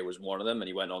and today was one of them, and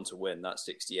he went on to win. That's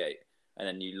 68. And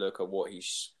then you look at what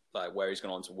he's like where he's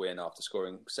gone on to win after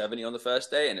scoring 70 on the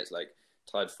first day, and it's like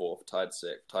tied fourth, tied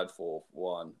sixth, tied fourth,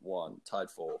 1-1, tied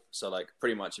fourth. So like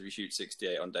pretty much if you shoot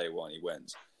 68 on day one, he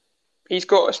wins. He's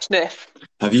got a sniff.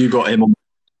 Have you got him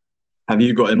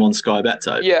on Sky Bet,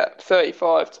 Toby? Yeah,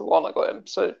 35-1 I got him.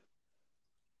 So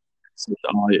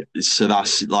So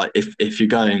that's like if you're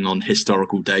going on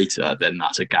historical data, then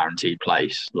that's a guaranteed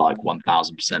place, like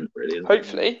 1,000%, really. Isn't it?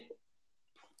 hopefully.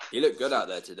 He looked good out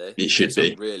there today. It should Hit some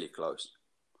be. really close.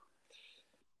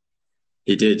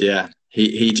 He did, yeah.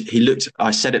 He looked.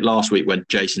 I said it last week when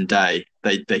Jason Day.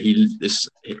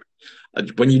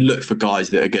 When you look for guys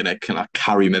that are going to kind of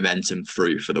carry momentum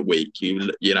through for the week,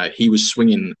 you know he was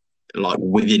swinging like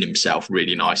within himself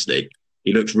really nicely.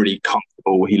 He looked really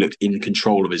comfortable. He looked in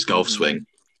control of his golf swing.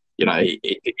 You know,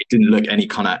 it didn't look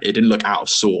it didn't look out of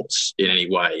sorts in any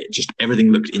way. It just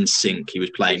everything looked in sync. He was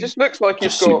He playing just looks like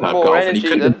he's just got superb more golf, and he energy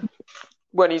could've- than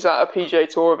when he's at a PGA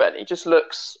Tour event.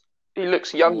 He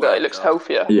looks younger. He looks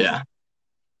healthier.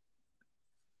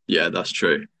 Yeah, that's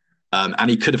true. And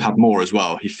he could have had more as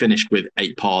well. He finished with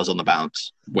 8 pars on the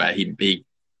bounce, where he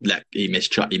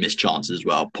missed chances as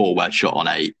well. Poor wedge shot on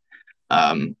 8.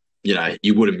 You know,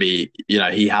 you wouldn't be. You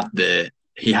know, he had the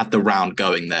round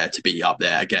going there to be up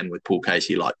there again with Paul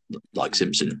Casey, like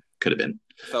Simpson could have been.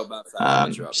 Felt bad for that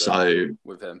amateur up there So,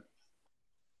 with him.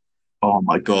 oh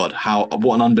my God,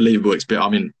 what an unbelievable experience! I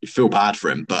mean, you feel bad for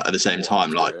him, but at the same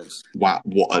time, like, Experience. wow,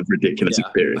 what a ridiculous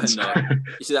experience. And,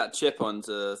 you see that chip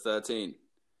onto 13?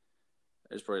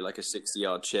 It was probably like a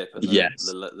 60-yard chip, and Yes.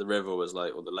 the river was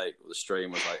like, or the lake, or the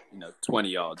stream was like, 20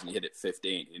 yards, and he hit it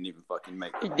 15. He didn't even fucking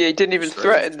make it. Yeah, he didn't even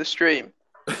threaten the stream.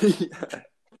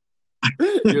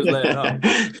 He was laying up.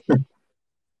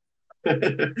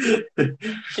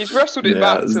 He's wrestled it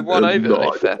back to 1 over.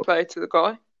 Though, fair play to the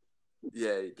guy.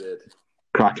 Yeah, he did.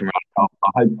 Cracking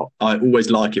round. I always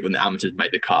like it when the amateurs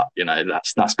make the cut. You know,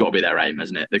 that's got to be their aim,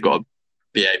 isn't it? They've got to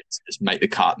be able to just make the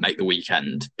cut, make the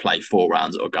weekend, play 4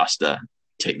 rounds at Augusta,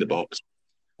 tick the box.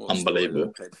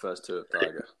 Unbelievable. Played the first 2 at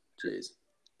Tiger. Jeez.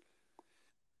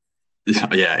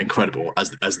 Yeah, incredible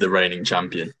as the reigning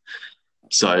champion.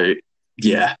 So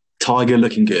yeah, Tiger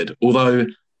looking good. Although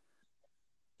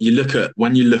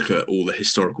when you look at all the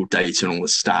historical data and all the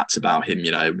stats about him, you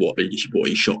know what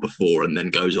he shot before and then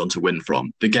goes on to win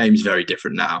from. The game's very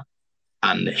different now,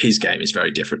 and his game is very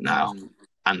different now,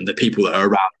 and the people that are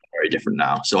around are very different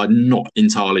now. So I'm not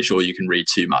entirely sure you can read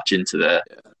too much into the.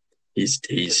 He's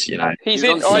you know He's He's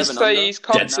in. on I'd 7 say under. he's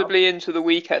comfortably into the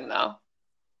weekend now.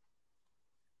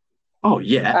 Oh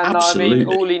yeah, And absolutely. I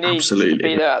mean, all he needs is to Absolutely.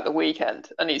 be there at the weekend,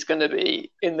 and he's going to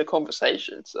be in the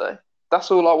conversation. So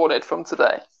that's all I wanted from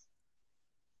today.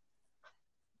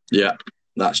 Yeah,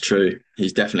 that's true.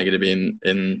 He's definitely going to be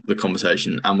in the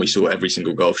conversation, and we saw every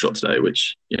single golf shot today,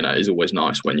 which is always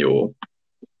nice when you're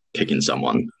picking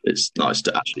someone. It's nice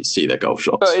to actually see their golf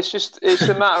shots. But it's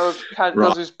a matter of Right.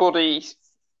 does his body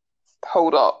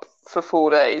hold up for 4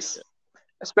 days,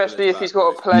 especially if he's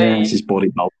got to play. It's his body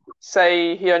bulk.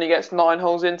 Say he only gets 9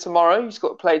 holes in tomorrow, he's got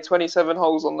to play 27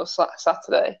 holes on the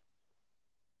Saturday.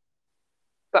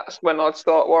 that's when I'd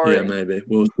start Yeah, worrying. maybe.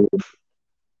 We'll see.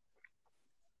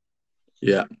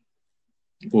 Yeah,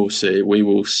 we'll see. We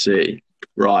will see.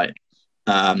 Right.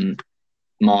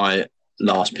 My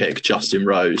last pick, Justin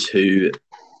Rose, who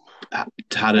had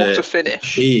What a a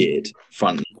finish. weird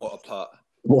front. What a putt.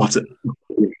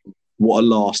 What a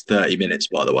last 30 minutes,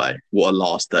 by the way. What a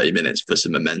last 30 minutes for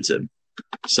some momentum.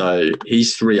 So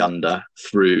he's 3 under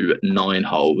through 9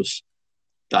 holes.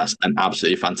 That's an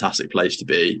absolutely fantastic place to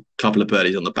be. Couple of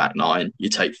birdies on the back 9. You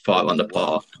take 5 under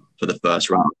par for the first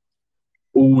round.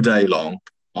 All day long.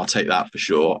 I'll take that for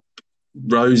sure.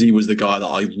 Rosie was the guy that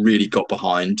I really got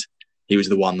behind. He was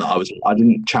the one that I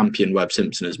didn't champion Webb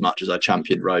Simpson as much as I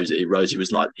championed Rosie. Rosie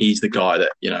was like, he's the guy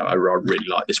that, I really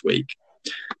like this week.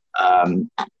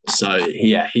 So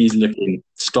yeah, he's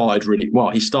started really well.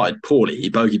 He started poorly. He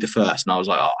bogeyed the first, and I was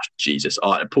like, oh Jesus!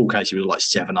 Paul Casey was like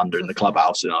 7 under in the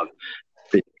clubhouse, and I've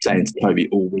been saying to Toby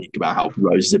all week about how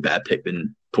Rose is a better pick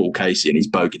than Paul Casey, and he's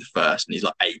bogeyed the first, and he's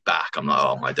like 8 back. I'm like,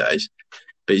 oh my days!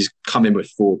 But he's come in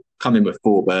with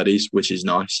four birdies, which is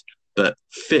nice. But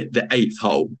fit the 8th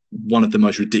hole, one of the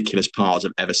most ridiculous pars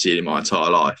I've ever seen in my entire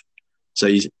life. So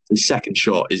his second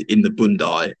shot is in the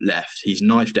bundai left. He's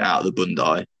knifed it out of the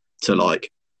bundai to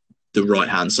like the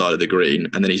right-hand side of the green,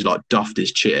 and then he's like duffed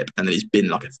his chip, and then he's been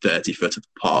like a 30-foot of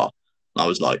par. And I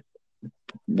was like,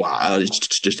 wow, it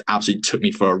just absolutely took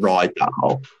me for a ride, that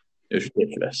hole. It was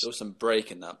ridiculous. There was some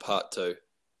break in that putt too.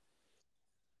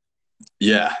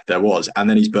 Yeah, there was. And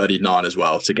then he's birdied 9 as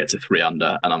well to get to 3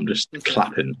 under, and I'm just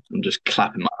clapping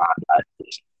my hand.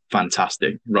 It's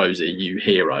fantastic. Rosie, you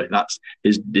hero. That's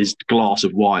his glass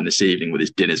of wine this evening with his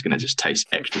dinner is going to just taste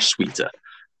extra sweeter.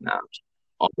 Now,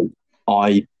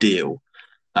 ideal.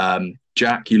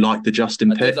 Jack, you like the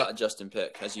Justin pick? I did like the Justin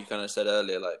pick. As you kind of said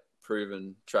earlier, like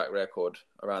proven track record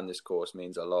around this course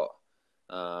means a lot.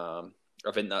 I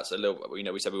think that's a little,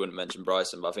 we said we wouldn't mention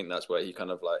Bryson, but I think that's where he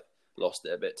kind of like lost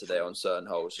it a bit today on certain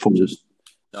holes, just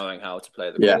knowing how to play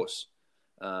the course.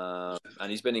 And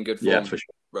he's been in good form, for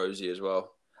sure. Rosie as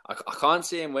well. I can't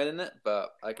see him winning it,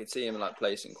 but I could see him like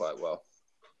placing quite well.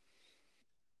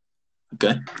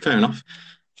 Okay, fair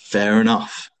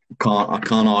enough. I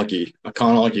can't argue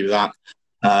with that.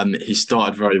 He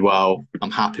started very well.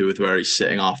 I'm happy with where he's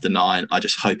sitting after 9. I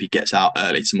just hope he gets out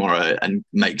early tomorrow and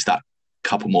makes that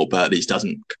couple more birdies,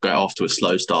 doesn't go off to a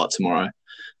slow start tomorrow.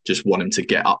 Just want him to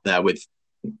get up there with,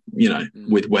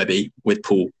 with Webby, with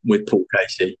Paul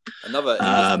Casey. Another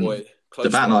English boy,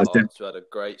 close to our hearts, who had a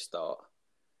great start.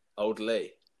 Old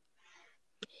Lee.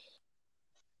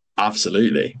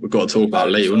 Absolutely. We've got to talk about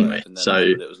Lee, wouldn't we? So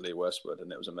it was Lee Westwood,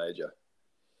 and it was a major.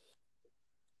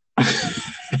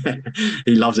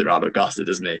 He loves it around Augusta,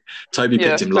 doesn't he? Toby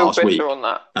picked him last week on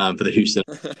that. for the Houston,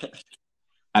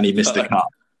 and he missed the cut.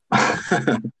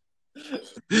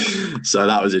 So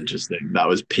that was interesting. That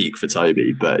was peak for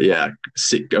Toby, but yeah,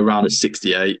 around a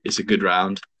 68. It's a good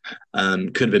round.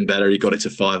 Could have been better. He got it to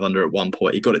 5 under at one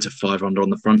point. He got it to 5 under on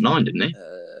the front 9, didn't he?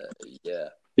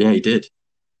 Yeah, he did.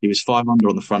 He was 5 under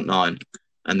on the front 9,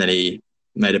 and then he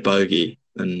made a bogey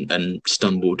and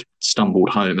stumbled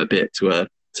home a bit to a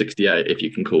 68, if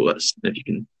you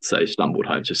can say stumbled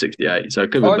home to 68. So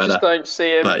it could be better. I just don't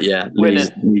see him. But yeah, Lee's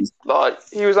like,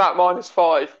 he was at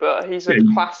 -5, but he's a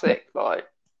classic. Like,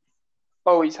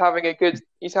 he's having a good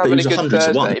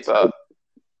Thursday, but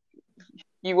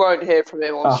you won't hear from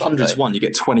him on 100 Sunday. to 1. You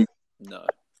get 20. No.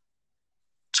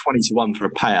 20 to 1 for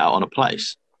a payout on a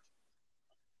place.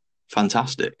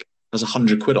 Fantastic. There's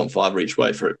 £100 on 5 each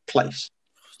way for a place.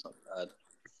 It's not bad.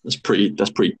 That's pretty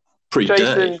dirty.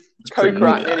 Jason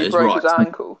Kokrak nearly broke his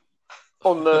ankle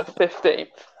on the 15th.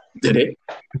 Did he?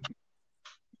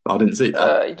 I didn't see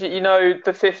that.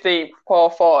 The 15th par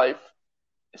 5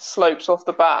 slopes off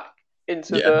the back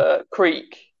into the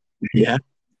creek. Yeah.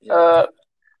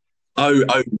 Who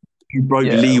broke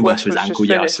Lee Westwood's ankle?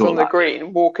 Yeah, I saw on the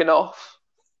green, walking off.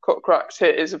 Kokrak's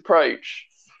hit his approach,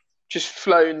 just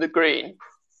flown the green,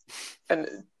 and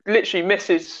literally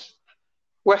misses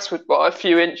Westwood by a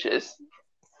few inches.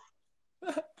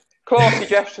 Classy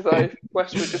gesture though.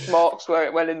 Westwood just marks where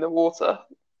it went in the water.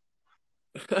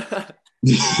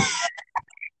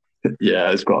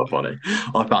 Yeah, it's quite funny.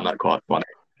 I found that quite funny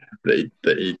that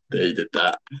he did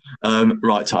that.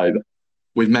 Right, Tobe.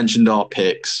 We've mentioned our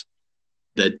picks.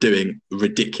 They're doing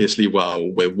ridiculously well.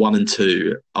 We're 1 and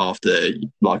 2 after,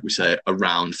 like we say,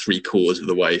 around 3/4 of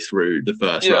the way through the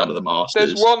first round of the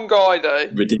Masters. There's one guy though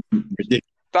ridiculous.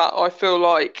 that I feel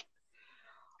like,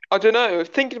 I don't know.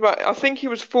 Thinking about it, I think he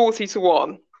was 40 to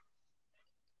 1,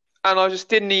 and I just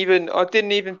didn't even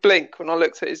blink when I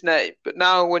looked at his name. But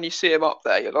now when you see him up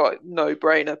there, you're like, no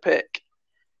brainer pick,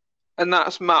 and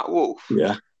that's Matt Wolff.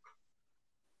 Yeah.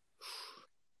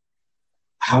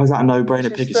 How is that a no-brainer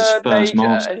It's pick? his It's his third first major,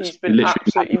 Masters. and he's We been literally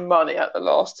absolutely money at the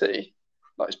last two.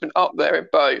 Like, he's been up there in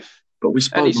both, but we and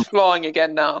spoke. he's flying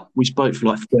again now. We spoke for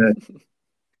like 30.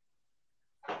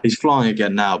 He's flying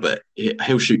again now, but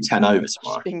he'll shoot 10 over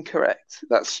tomorrow. That's incorrect.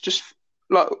 That's just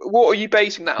like, what are you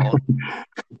basing that on?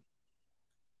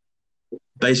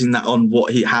 Basing that on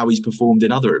how he's performed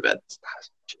in other events,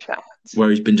 Chat. where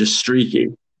he's been just streaky.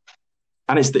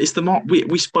 And it's the mark.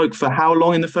 We spoke for how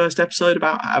long in the first episode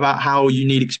about how you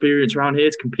need experience around here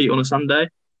to compete on a Sunday.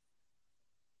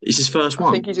 It's his first one.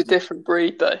 I think he's a different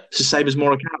breed, though. It's the same as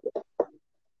Morikawa.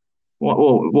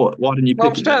 What? Why didn't you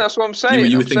pick him? That's what I'm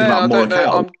saying. You were thinking about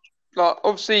Morikawa. Like,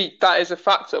 obviously, that is a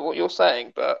factor, what you're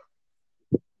saying, but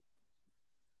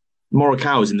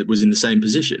Morikawa was in the same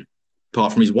position,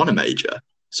 apart from he's won a major.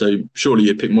 So surely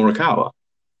you'd pick Morikawa,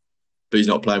 but he's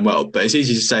not playing well. But it's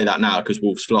easy to say that now because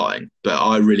Wolf's flying. But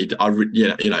I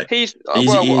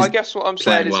guess what I'm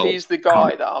saying is he's the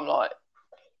guy that I'm like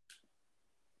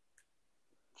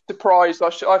surprised.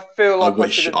 I feel like I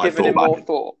should have given him more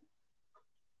thought.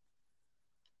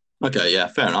 Okay, yeah,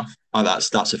 fair enough.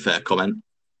 That's a fair comment.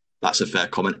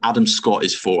 Adam Scott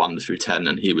is 4 under through 10,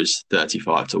 and he was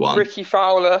 35 to 1. Ricky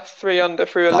Fowler 3 under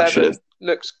through 11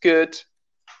 looks good.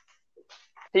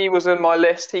 He was in my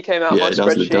list. He came out of my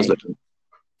spreadsheet.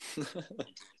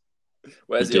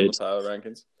 Where's he on the power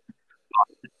rankings?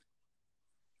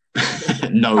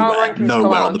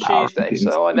 Nowhere on the power Tuesday, rankings.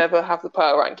 So I never have the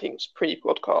power rankings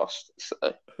pre-podcast.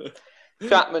 So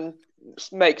Chapman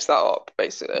makes that up,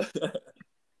 basically.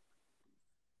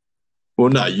 Well,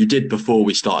 no, you did before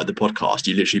we started the podcast.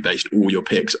 You literally based all your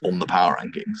picks on the power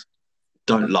rankings.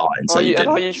 Don't lie and say you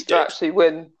didn't. I used to actually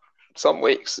win some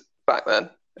weeks back then.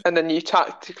 And then you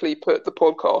tactically put the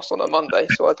podcast on a Monday,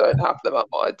 so I don't have them at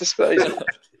my disposal.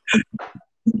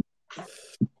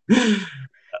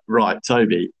 Right,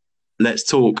 Toby, let's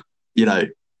talk.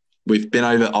 We've been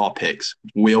over our picks.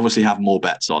 We obviously have more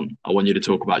bets on. I want you to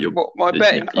talk about my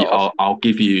betting card? I'll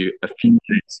give you a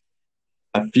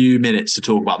few minutes to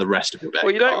talk about the rest of your betting.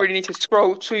 Well, you don't really need to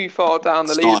scroll too far down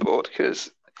the leaderboard because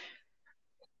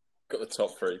got the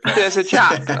top 3. There's a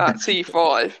chap at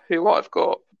T5 who I've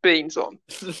got beans on.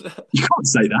 You can't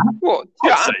say that. What?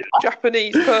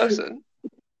 Japanese person?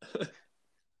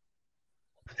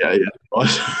 Yeah.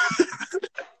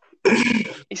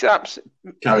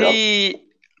 He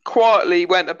quietly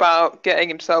went about getting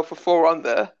himself a 4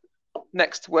 under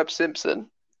next to Webb Simpson.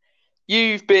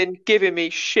 You've been giving me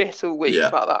shit all week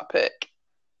about that pick.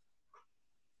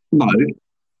 No,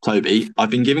 Toby, I've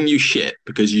been giving you shit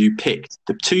because you picked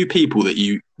the 2 people that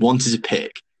you wanted to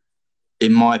pick,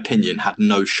 in my opinion, had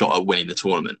no shot at winning the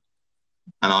tournament.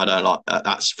 And I don't like that.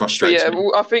 That's frustrating. Yeah,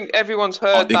 well, I think everyone's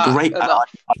heard that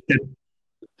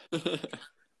enough.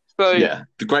 So yeah,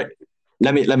 the great.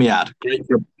 Let me add.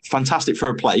 Fantastic for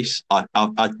a place. I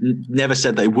never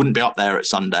said they wouldn't be up there at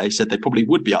Sunday. Said they probably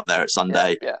would be up there at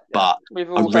Sunday. Yeah. But I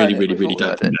really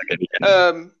don't think they're going to be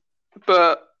getting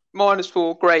but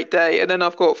 -4, great day. And then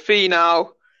I've got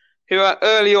Finau, who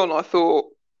early on I thought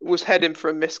was heading for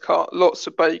a miscut. Lots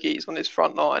of bogeys on his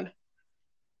front 9.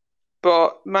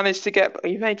 But managed to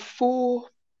he made 4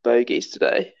 bogeys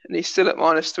today, and he's still at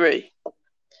 -3.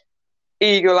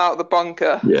 Eagle out the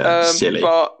bunker. Yeah, silly.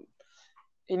 But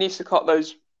he needs to cut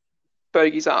those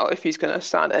bogeys out if he's going to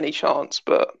stand any chance.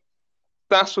 But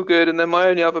that's all good. And then my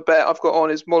only other bet I've got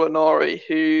on is Molinari,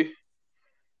 who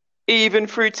even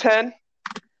through 10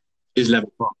 is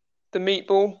level 5. The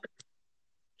meatball.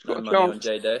 No money on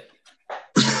J-Day.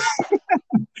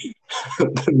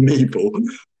 The meatball.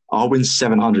 I'll win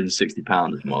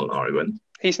 £760 if Molinari wins.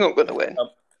 He's not going to win.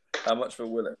 How much for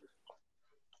Willett?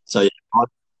 So,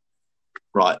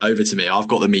 right, over to me. I've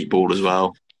got the meatball as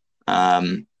well.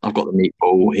 I've got the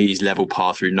meatball. He's level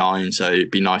par through 9, so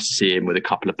it'd be nice to see him with a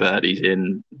couple of birdies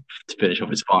in to finish off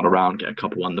his final round, get a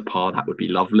couple under par. That would be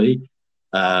lovely.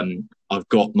 I've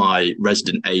got my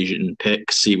resident Asian pick,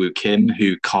 Siwoo Kim,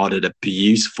 who carded a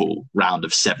beautiful round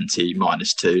of 70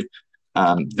 -2.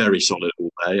 Very solid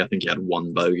all day. I think he had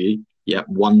 1 bogey. Yeah,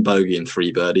 1 bogey and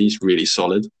 3 birdies. Really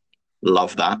solid.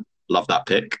 Love that. Love that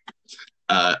pick.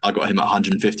 I got him at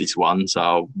 150 to 1, so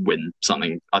I'll win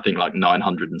something, I think like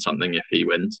 900 and something if he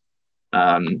wins.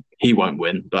 He won't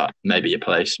win, but maybe a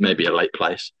place, maybe a late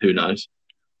place. Who knows?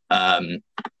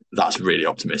 That's really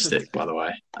optimistic, by the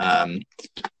way.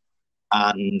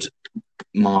 And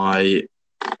my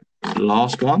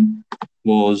last one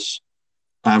was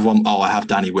I have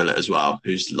Danny Willett as well,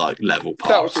 who's like level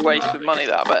par. That was a waste of money,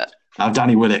 that bet. I have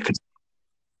Danny Willett because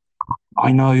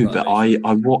I know, but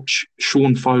I watch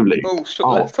Sean Foley. Let's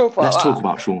talk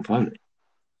about Sean Foley.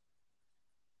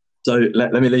 So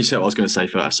let me say what I was going to say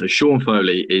first. So Sean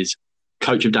Foley is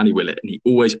coach of Danny Willett, and he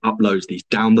always uploads these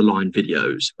down the line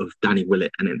videos of Danny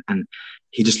Willett, and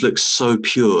he just looks so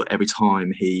pure every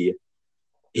time he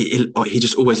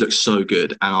just always looks so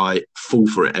good, and I fall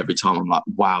for it every time. I'm like,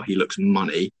 wow, he looks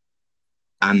money,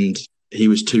 and he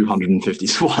was 250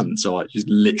 to 1, so I just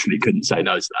literally couldn't say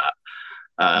no to that.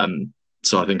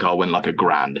 So I think I'll win like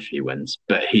 $1,000 if he wins,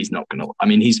 but he's not going to. I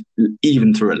mean, he's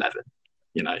even through 11.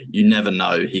 You know, you never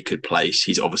know. He could place.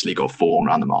 He's obviously got form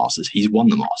around the Masters. He's won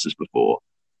the Masters before.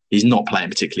 He's not playing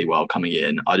particularly well coming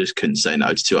in. I just couldn't say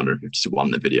no to 250 to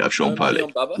 1 the video of Sean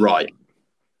Foley. Right.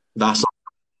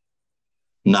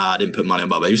 I didn't put money on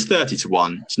Bubba. He was 30 to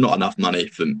 1. It's not enough money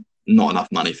for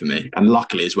me. And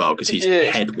luckily as well, because his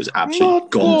head was absolutely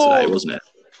gone today, wasn't it?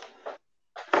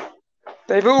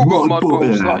 They've all got mud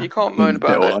balls. Like, you can't moan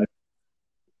about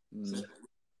it.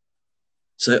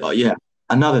 So yeah,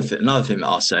 another thing that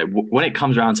I'll say, when it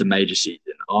comes around to major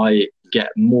season, I get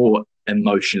more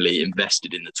emotionally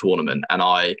invested in the tournament, and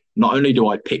not only do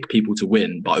I pick people to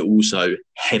win, but I also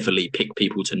heavily pick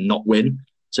people to not win.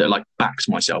 So it like backs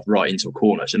myself right into a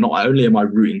corner. So not only am I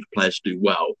rooting for players to do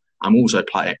well, I'm also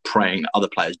praying that other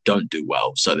players don't do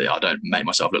well, so that I don't make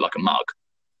myself look like a mug.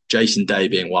 Jason Day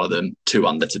being one of them, 2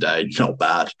 under today, not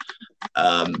bad.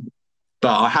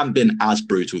 But I haven't been as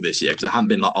brutal this year, because I haven't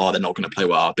been like, oh, they're not going to play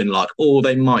well. I've been like, oh,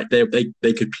 they might, they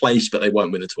could place, but they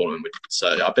won't win the tournament.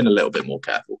 So I've been a little bit more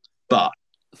careful. But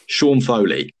Sean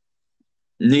Foley,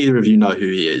 neither of you know who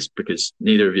he is, because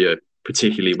neither of you are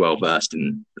particularly well versed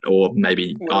in, or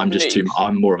maybe I'm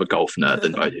more of a golf nerd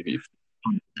than both of you.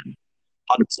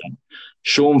 100%.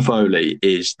 Sean Foley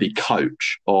is the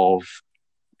coach of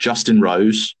Justin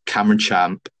Rose, Cameron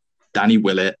Champ, Danny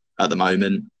Willett at the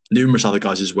moment, numerous other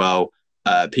guys as well.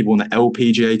 People on the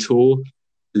LPGA Tour,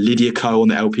 Lydia Ko on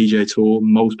the LPGA Tour,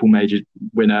 multiple major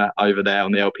winner over there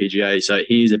on the LPGA. So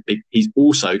he's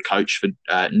also coached for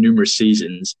numerous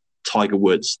seasons Tiger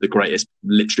Woods,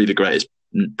 literally the greatest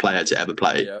player to ever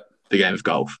play the game of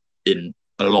golf in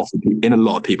a lot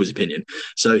of people's opinion.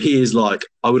 So he is like,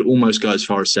 I would almost go as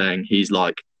far as saying he's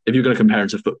like, if you're going to compare him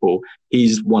to football,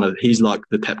 he's like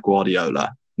the Pep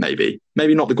Guardiola, maybe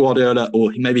not the Guardiola,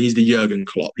 or maybe he's the Jurgen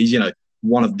Klopp. He's,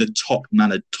 one of the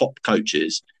top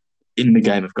coaches in the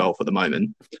game of golf at the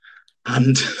moment.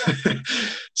 And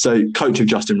so coach of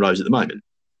Justin Rose at the moment.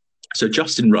 So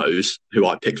Justin Rose, who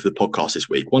I picked for the podcast this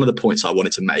week, one of the points I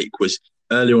wanted to make was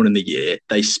earlier on in the year,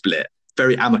 they split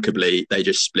very amicably. They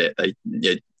just split.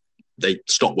 They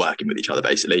stopped working with each other,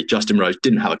 basically. Justin Rose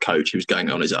didn't have a coach. He was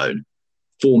going on his own.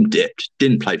 Form dipped,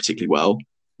 didn't play particularly well.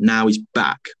 Now he's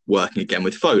back working again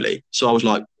with Foley. So I was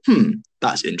like,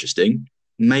 that's interesting.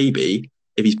 Maybe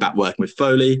if he's back working with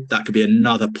Foley, that could be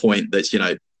another point that's,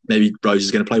 maybe Rose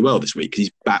is going to play well this week because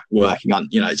he's back working on,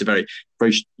 it's a very,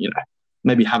 very,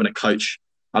 maybe having a coach,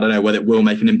 I don't know whether it will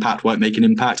make an impact, won't make an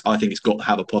impact. I think it's got to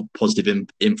have a positive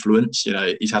influence.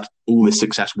 He's had all this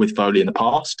success with Foley in the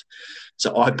past.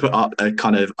 So I put up a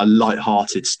kind of a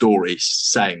light-hearted story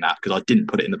saying that, because I didn't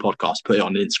put it in the podcast, put it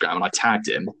on Instagram, and I tagged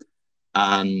him.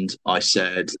 And I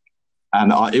said,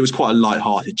 it was quite a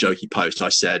light-hearted, jokey post. I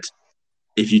said,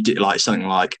 if you did like something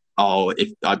like,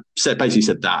 basically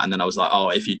said that, and then I was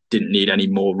like, if you didn't need any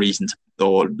more reason to,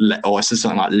 or I said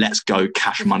something like, let's go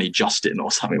cash money Justin,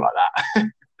 or something like that.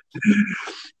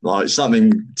 Like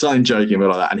something joking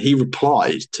about like that. And he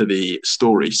replied to the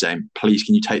story saying, please,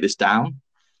 can you take this down?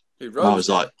 And I was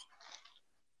like,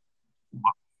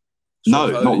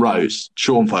 no, not Rose,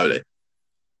 Sean Foley.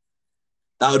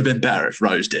 That would have been better if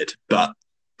Rose did. But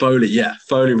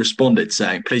Foley responded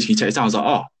saying, please, can you take this down? I was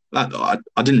like,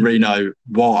 I didn't really know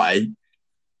what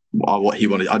he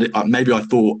wanted. I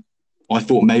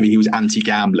thought maybe he was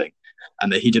anti-gambling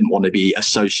and that he didn't want to be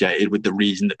associated with the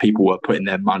reason that people were putting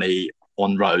their money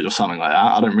on Rose or something like that.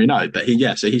 I don't really know. But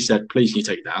so he said, please, can you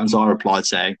take it down? So I replied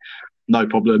saying, no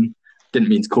problem. Didn't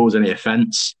mean to cause any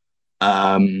offence.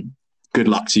 Good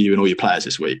luck to you and all your players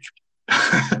this week.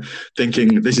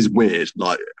 Thinking this is weird.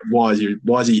 Like, why is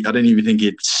he? I don't even think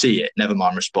he'd see it. Never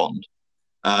mind respond.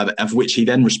 Of which he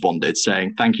then responded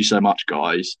saying, "Thank you so much,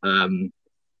 guys.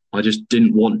 I just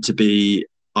didn't want to be.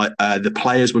 The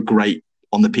players were great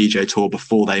on the PGA Tour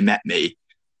before they met me,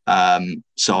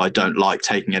 so I don't like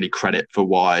taking any credit for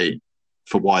why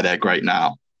they're great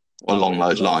now, along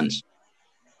those lines."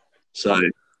 So.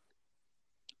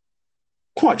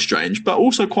 Quite strange, but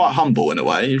also quite humble in a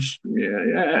way.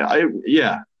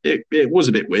 It was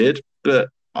a bit weird, but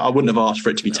I wouldn't have asked for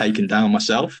it to be taken down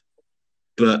myself.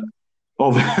 But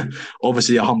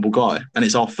obviously a humble guy, and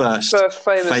it's our first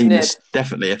famous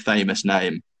definitely a famous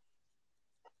name.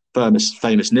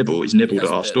 Famous nibble. He's nibbled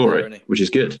at our story, which is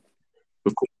good.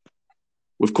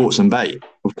 We've caught some bait.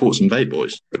 We've caught some bait,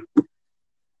 boys.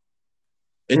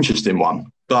 Interesting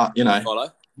one. But, Follow?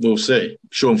 we'll see.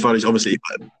 Sean Foley's obviously...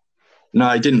 No,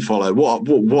 he didn't follow.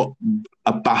 What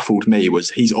baffled me was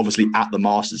he's obviously at the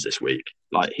Masters this week.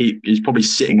 Like he's probably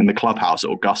sitting in the clubhouse at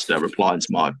Augusta replying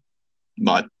to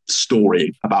my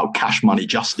story about Cash Money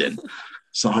Justin.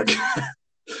 It's like,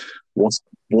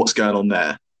 what's going on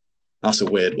there? That's a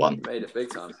weird one. Made it big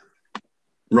time.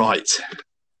 Right.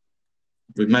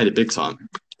 We've made it big time.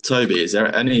 Toby, is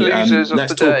there any...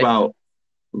 let's talk about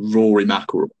Rory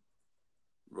McIlroy.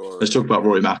 Let's talk about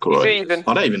Rory McIlroy.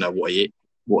 I don't even know what he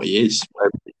is.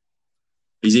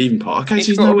 He's even part. Okay, so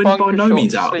he's by no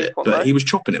means out of it, but he was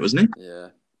chopping it, wasn't he? Yeah.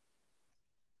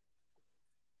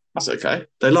 That's okay.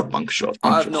 They love bunker shots.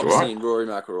 I've not seen Rory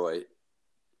McIlroy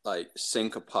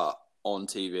sink a putt on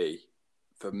TV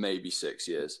for maybe 6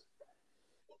 years.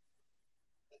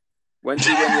 When did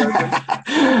he win the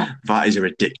Open? That is a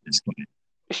ridiculous claim.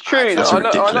 It's true.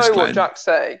 I know what Jack's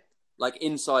saying.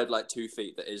 Inside 2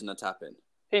 feet that isn't a tap in.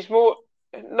 He's more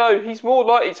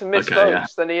likely to miss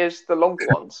those than he is the longer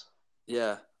ones.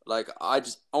 Yeah. I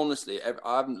just honestly,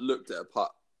 I haven't looked at a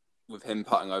putt with him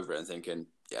putting over it and thinking,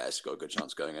 yeah, it's got a good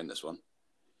chance going in this one.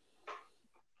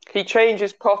 He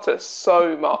changes putter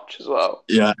so much as well.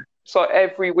 Yeah. It's like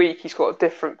every week he's got a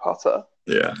different putter.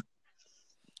 Yeah.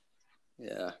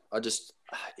 Yeah.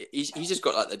 He's just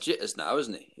got the jitters now,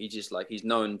 isn't he? He's just he's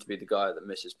known to be the guy that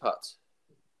misses putts.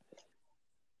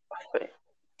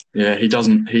 Yeah, he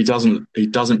doesn't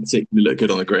particularly look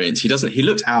good on the greens. He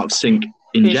looked out of sync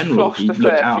in general. He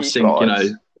looked out of sync,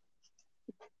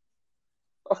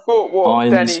 I thought what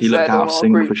irons, Denny he looked said out on of our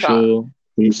sync group for chat sure.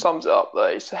 Sums it up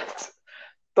though. He said,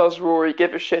 "Does Rory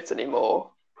give a shit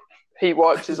anymore? He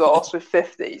wipes his arse with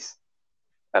 50s."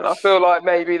 And I feel like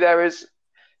maybe there is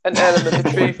an element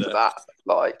of truth to that.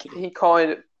 He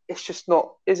kind of, it's just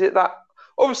not. Is it that?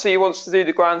 Obviously, he wants to do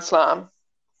the Grand Slam.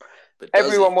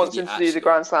 Everyone wants him to do the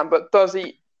Grand Slam, but does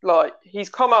he? He's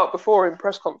come out before in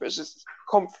press conferences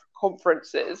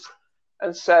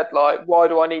and said, why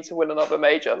do I need to win another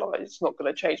major? It's not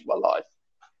going to change my life.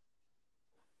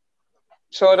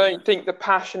 So I don't think the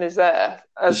passion is there.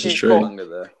 As this is true.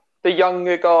 The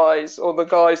younger guys or the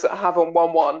guys that haven't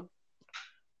won one,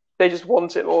 they just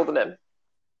want it more than him.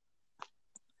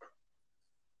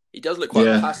 He does look quite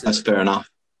passive. That's fair enough.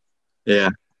 Yeah.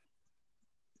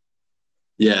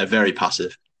 Yeah, very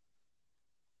passive.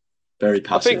 Very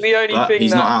passive. I think the only thing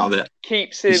he's that not out of it.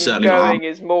 Keeps him going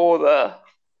is more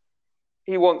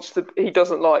he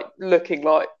doesn't like looking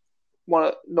not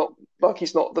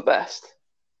he's not the best.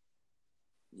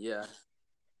 Yeah.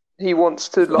 He wants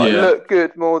to look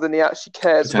good more than he actually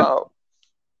cares about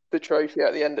the trophy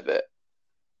at the end of it.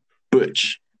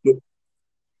 Butch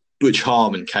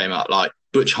Harmon came out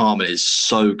Butch Harmon is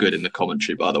so good in the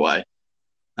commentary, by the way.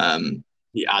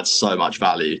 He adds so much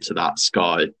value to that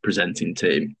Sky presenting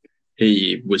team.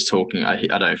 He was talking, I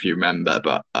don't know if you remember,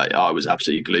 but I was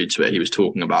absolutely glued to it. He was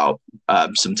talking about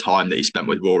some time that he spent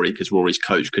with Rory because Rory's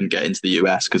coach couldn't get into the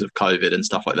US because of COVID and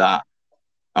stuff like that.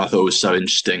 I thought it was so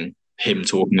interesting, him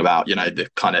talking about, the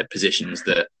kind of positions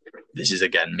that, this is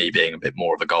again me being a bit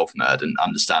more of a golf nerd and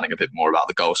understanding a bit more about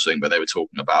the golf swing, but they were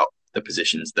talking about the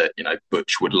positions that,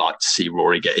 Butch would like to see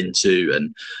Rory get into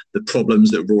and the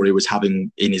problems that Rory was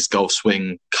having in his golf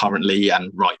swing currently and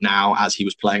right now as he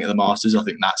was playing at the Masters. I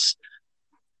think that's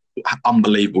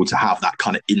unbelievable to have that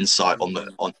kind of insight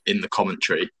in the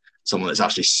commentary. Someone that's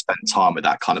actually spent time with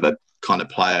that kind of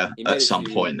player at some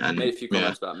point. And made a few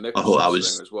comments about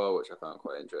Mickelson's swing as well, which I found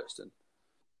quite interesting.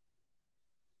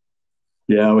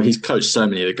 Yeah, well, he's coached so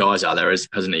many of the guys out there,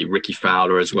 hasn't he? Ricky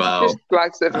Fowler as well. Just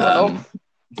drags everyone off.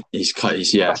 He's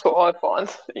That's what I find.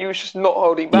 He was just not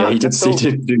holding back. Yeah, he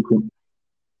did do.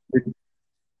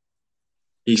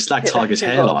 He slagged Tiger's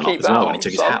hairline off as well when he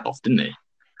took his hat off, didn't he?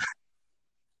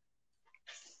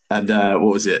 And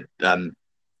what was it?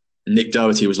 Nick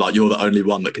Doherty was like, "You're the only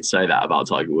one that could say that about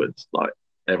Tiger Woods."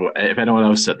 If anyone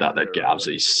else said that, they'd get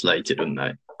absolutely slated, wouldn't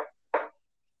they?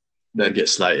 They'd get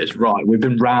slated. Right, we've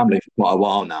been rambling for quite a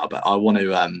while now, but I want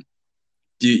to.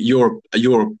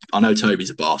 I know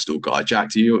Toby's a Barstool guy. Jack,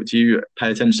 do you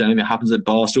pay attention to anything that happens at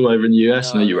Barstool over in the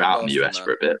US? I know you were out in the US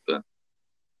for a bit, but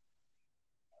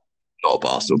not a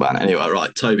Barstool fan. Anyway,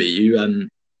 right, Toby, you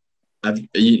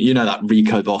know that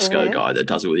Rico Bosco guy that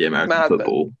does all the American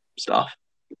football stuff.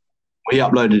 He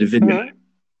uploaded a video. Mm-hmm.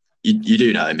 You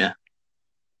do know him, yeah?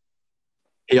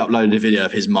 He uploaded a video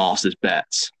of his Masters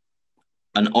bets,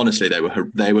 and honestly, they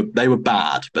were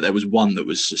bad. But there was one that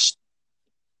was just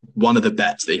one of the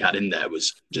bets that he had in there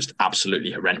was just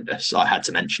absolutely horrendous. So I had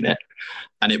to mention it,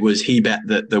 and it was he bet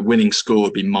that the winning score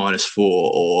would be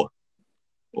 -4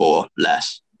 or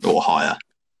less or higher,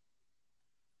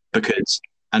 because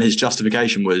And his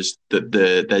justification was that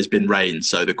there's been rain,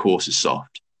 so the course is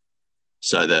soft,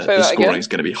 so the scoring is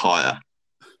going to be higher.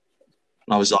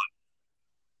 And I was like,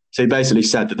 so he basically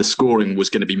said that the scoring was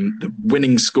going to be, the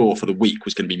winning score for the week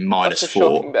was going to be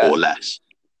 -4 or less.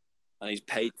 And he's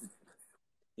paid.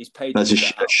 That's a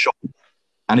shock.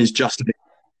 And his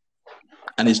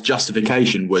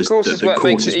justification was that the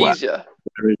course is wet.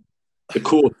 The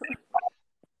course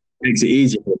makes it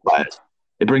easier for the players.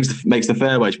 It makes the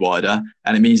fairways wider,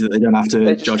 and it means that they don't have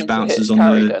to judge bounces on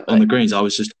the greens. I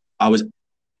was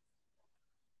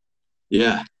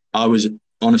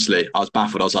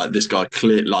baffled. I was like, this guy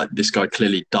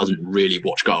clearly doesn't really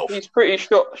watch golf. He's pretty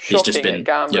shocking. He's just been, he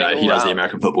does the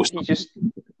American football stuff. He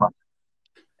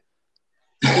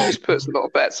just puts a lot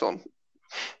of bets on.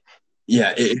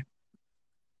 Yeah,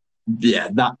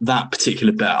 that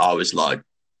particular bet, I was like,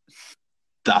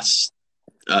 that's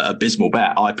abysmal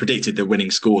bet. I predicted the winning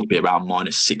score to be around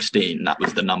 -16. That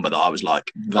was the number that I was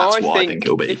like, that's what I think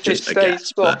it'll be. Just a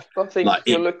guess. Soft, I think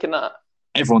you're looking at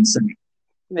everyone's saying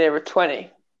near a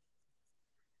 20.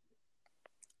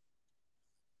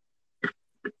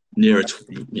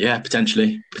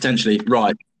 Potentially.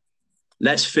 Right.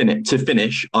 Let's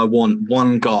finish. I want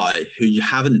one guy who you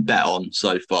haven't bet on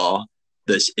so far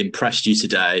that's impressed you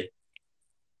today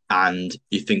and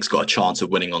you think's got a chance of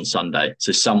winning on Sunday.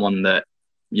 So someone that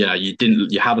you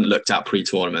haven't looked at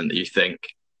pre-tournament that you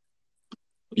think,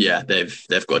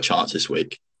 they've got a chance this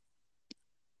week.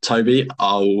 Toby,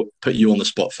 I'll put you on the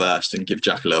spot first and give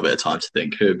Jack a little bit of time to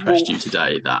think. Who impressed you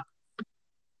today that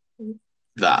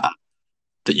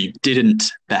you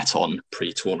didn't bet on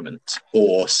pre-tournament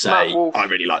or say, I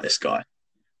really like this guy?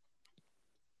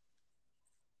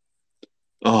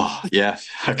 Oh, yeah.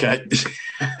 Okay.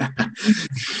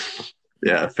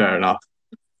 Yeah, fair enough.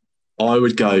 I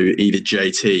would go either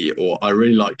JT or I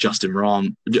really like Jon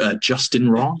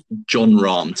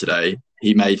Rahm today.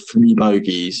 He made 3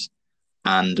 bogeys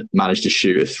and managed to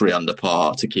shoot a 3 under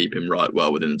par to keep him right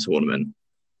well within the tournament.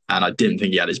 And I didn't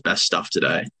think he had his best stuff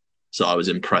today. So I was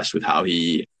impressed with how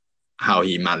he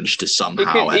managed to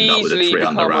somehow end up with a 3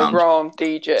 under round. Rahm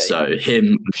DJ. So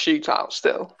him shootout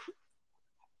still.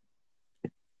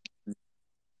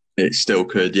 It still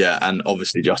could, yeah. And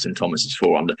obviously Justin Thomas is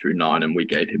 4 under through 9, and we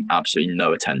gave him absolutely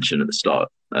no attention at the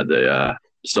start of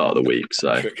the week.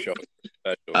 So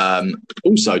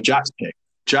also Jack's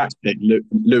pick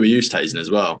Louis Oosthuizen as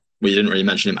well. We didn't really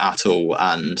mention him at all,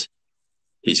 and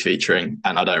he's featuring,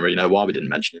 and I don't really know why we didn't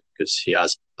mention him because he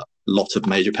has a lot of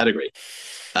major pedigree.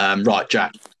 Right,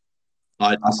 Jack.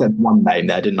 I said one name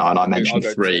there, didn't I? And I mentioned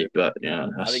 3, but yeah.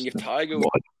 I think if Tiger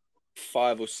was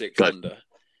 5 or 6 under,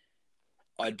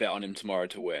 I'd bet on him tomorrow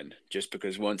to win, just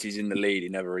because once he's in the lead, he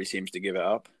never really seems to give it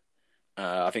up.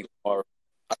 I think. What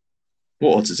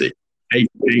odds is he?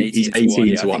 18, he's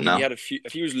 18 to 1 now. He had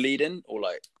if he was leading or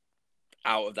like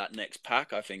out of that next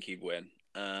pack, I think he'd win.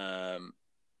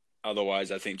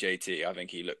 Otherwise, I think JT. I think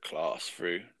he looked class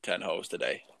through 10 holes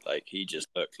today. Like he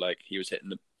just looked like he was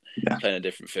hitting playing a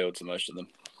different field to most of them.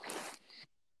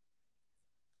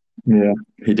 Yeah,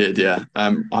 he did. Yeah,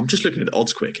 I'm just looking at the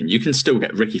odds quick, and you can still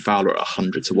get Ricky Fowler at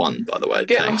 100 to 1. By the way,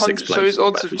 getting 100, so his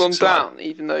odds have gone down,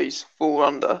 even though he's 4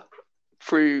 under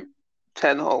through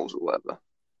 10 holes or whatever.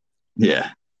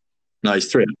 Yeah, no,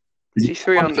 he's 3. Is he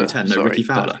 3 under? 10, no, Ricky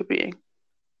Fowler.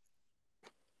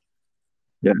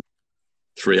 Yeah,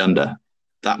 3 under.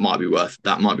 That might be worth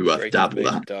a dabble.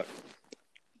 That.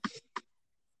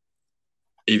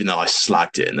 Even though I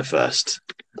slagged it in the first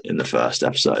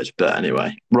episode, but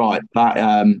anyway, right. That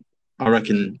I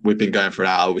reckon we've been going for an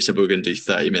hour. We said we were going to do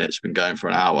 30 minutes. We've been going for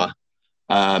an hour.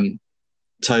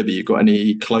 Toby, you got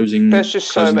any closing? There's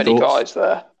just so many thoughts? guys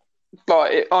there.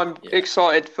 Like I'm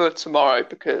excited for tomorrow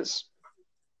because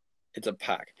it's a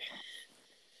pack.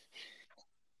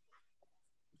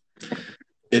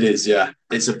 It is, yeah.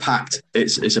 It's a packed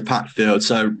field.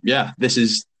 So yeah, this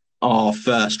is our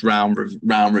first round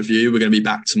review. We're going to be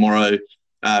back tomorrow,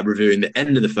 reviewing the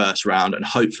end of the first round and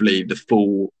hopefully the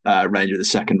full range of the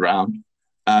second round.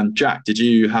 Jack, did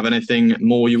you have anything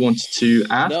more you wanted to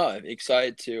add? No,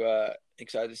 excited to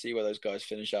see where those guys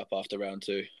finish up after round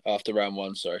 1.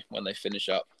 Sorry, when they finish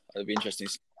up, it'll be interesting.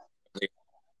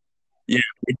 Yeah,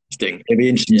 interesting. It'll be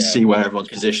interesting to see where everyone's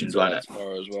positioned, won't it?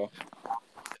 Tomorrow as well.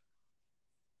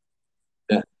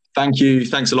 Yeah. Thank you.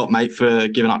 Thanks a lot, mate, for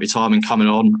giving up your time and coming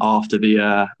on after the.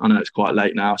 I know it's quite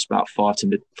late now. It's about 5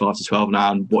 to 12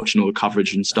 now, and watching all the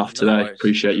coverage and stuff today.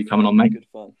 Appreciate you coming on, mate. Good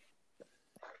fun.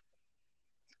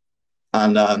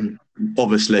 And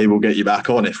obviously, we'll get you back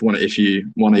on if one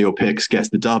of your picks gets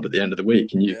the dub at the end of the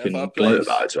week, and you can gloat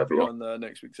about it to everyone. On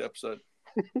next week's episode.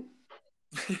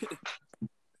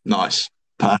 Nice,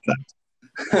 perfect.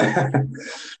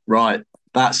 Right.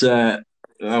 That's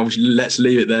let's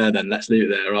leave it there then. Let's leave it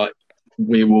there. Right.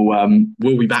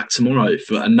 We'll be back tomorrow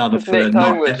for another With Nick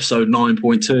Homewood. episode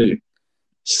 9.2.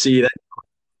 See you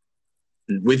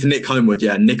then. With Nick Homewood,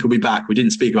 yeah. Nick will be back. We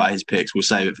didn't speak about his picks. We'll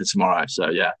save it for tomorrow. So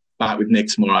yeah, back with Nick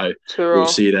tomorrow. Ta-ra. We'll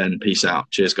see you then. Peace out.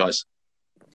 Cheers, guys.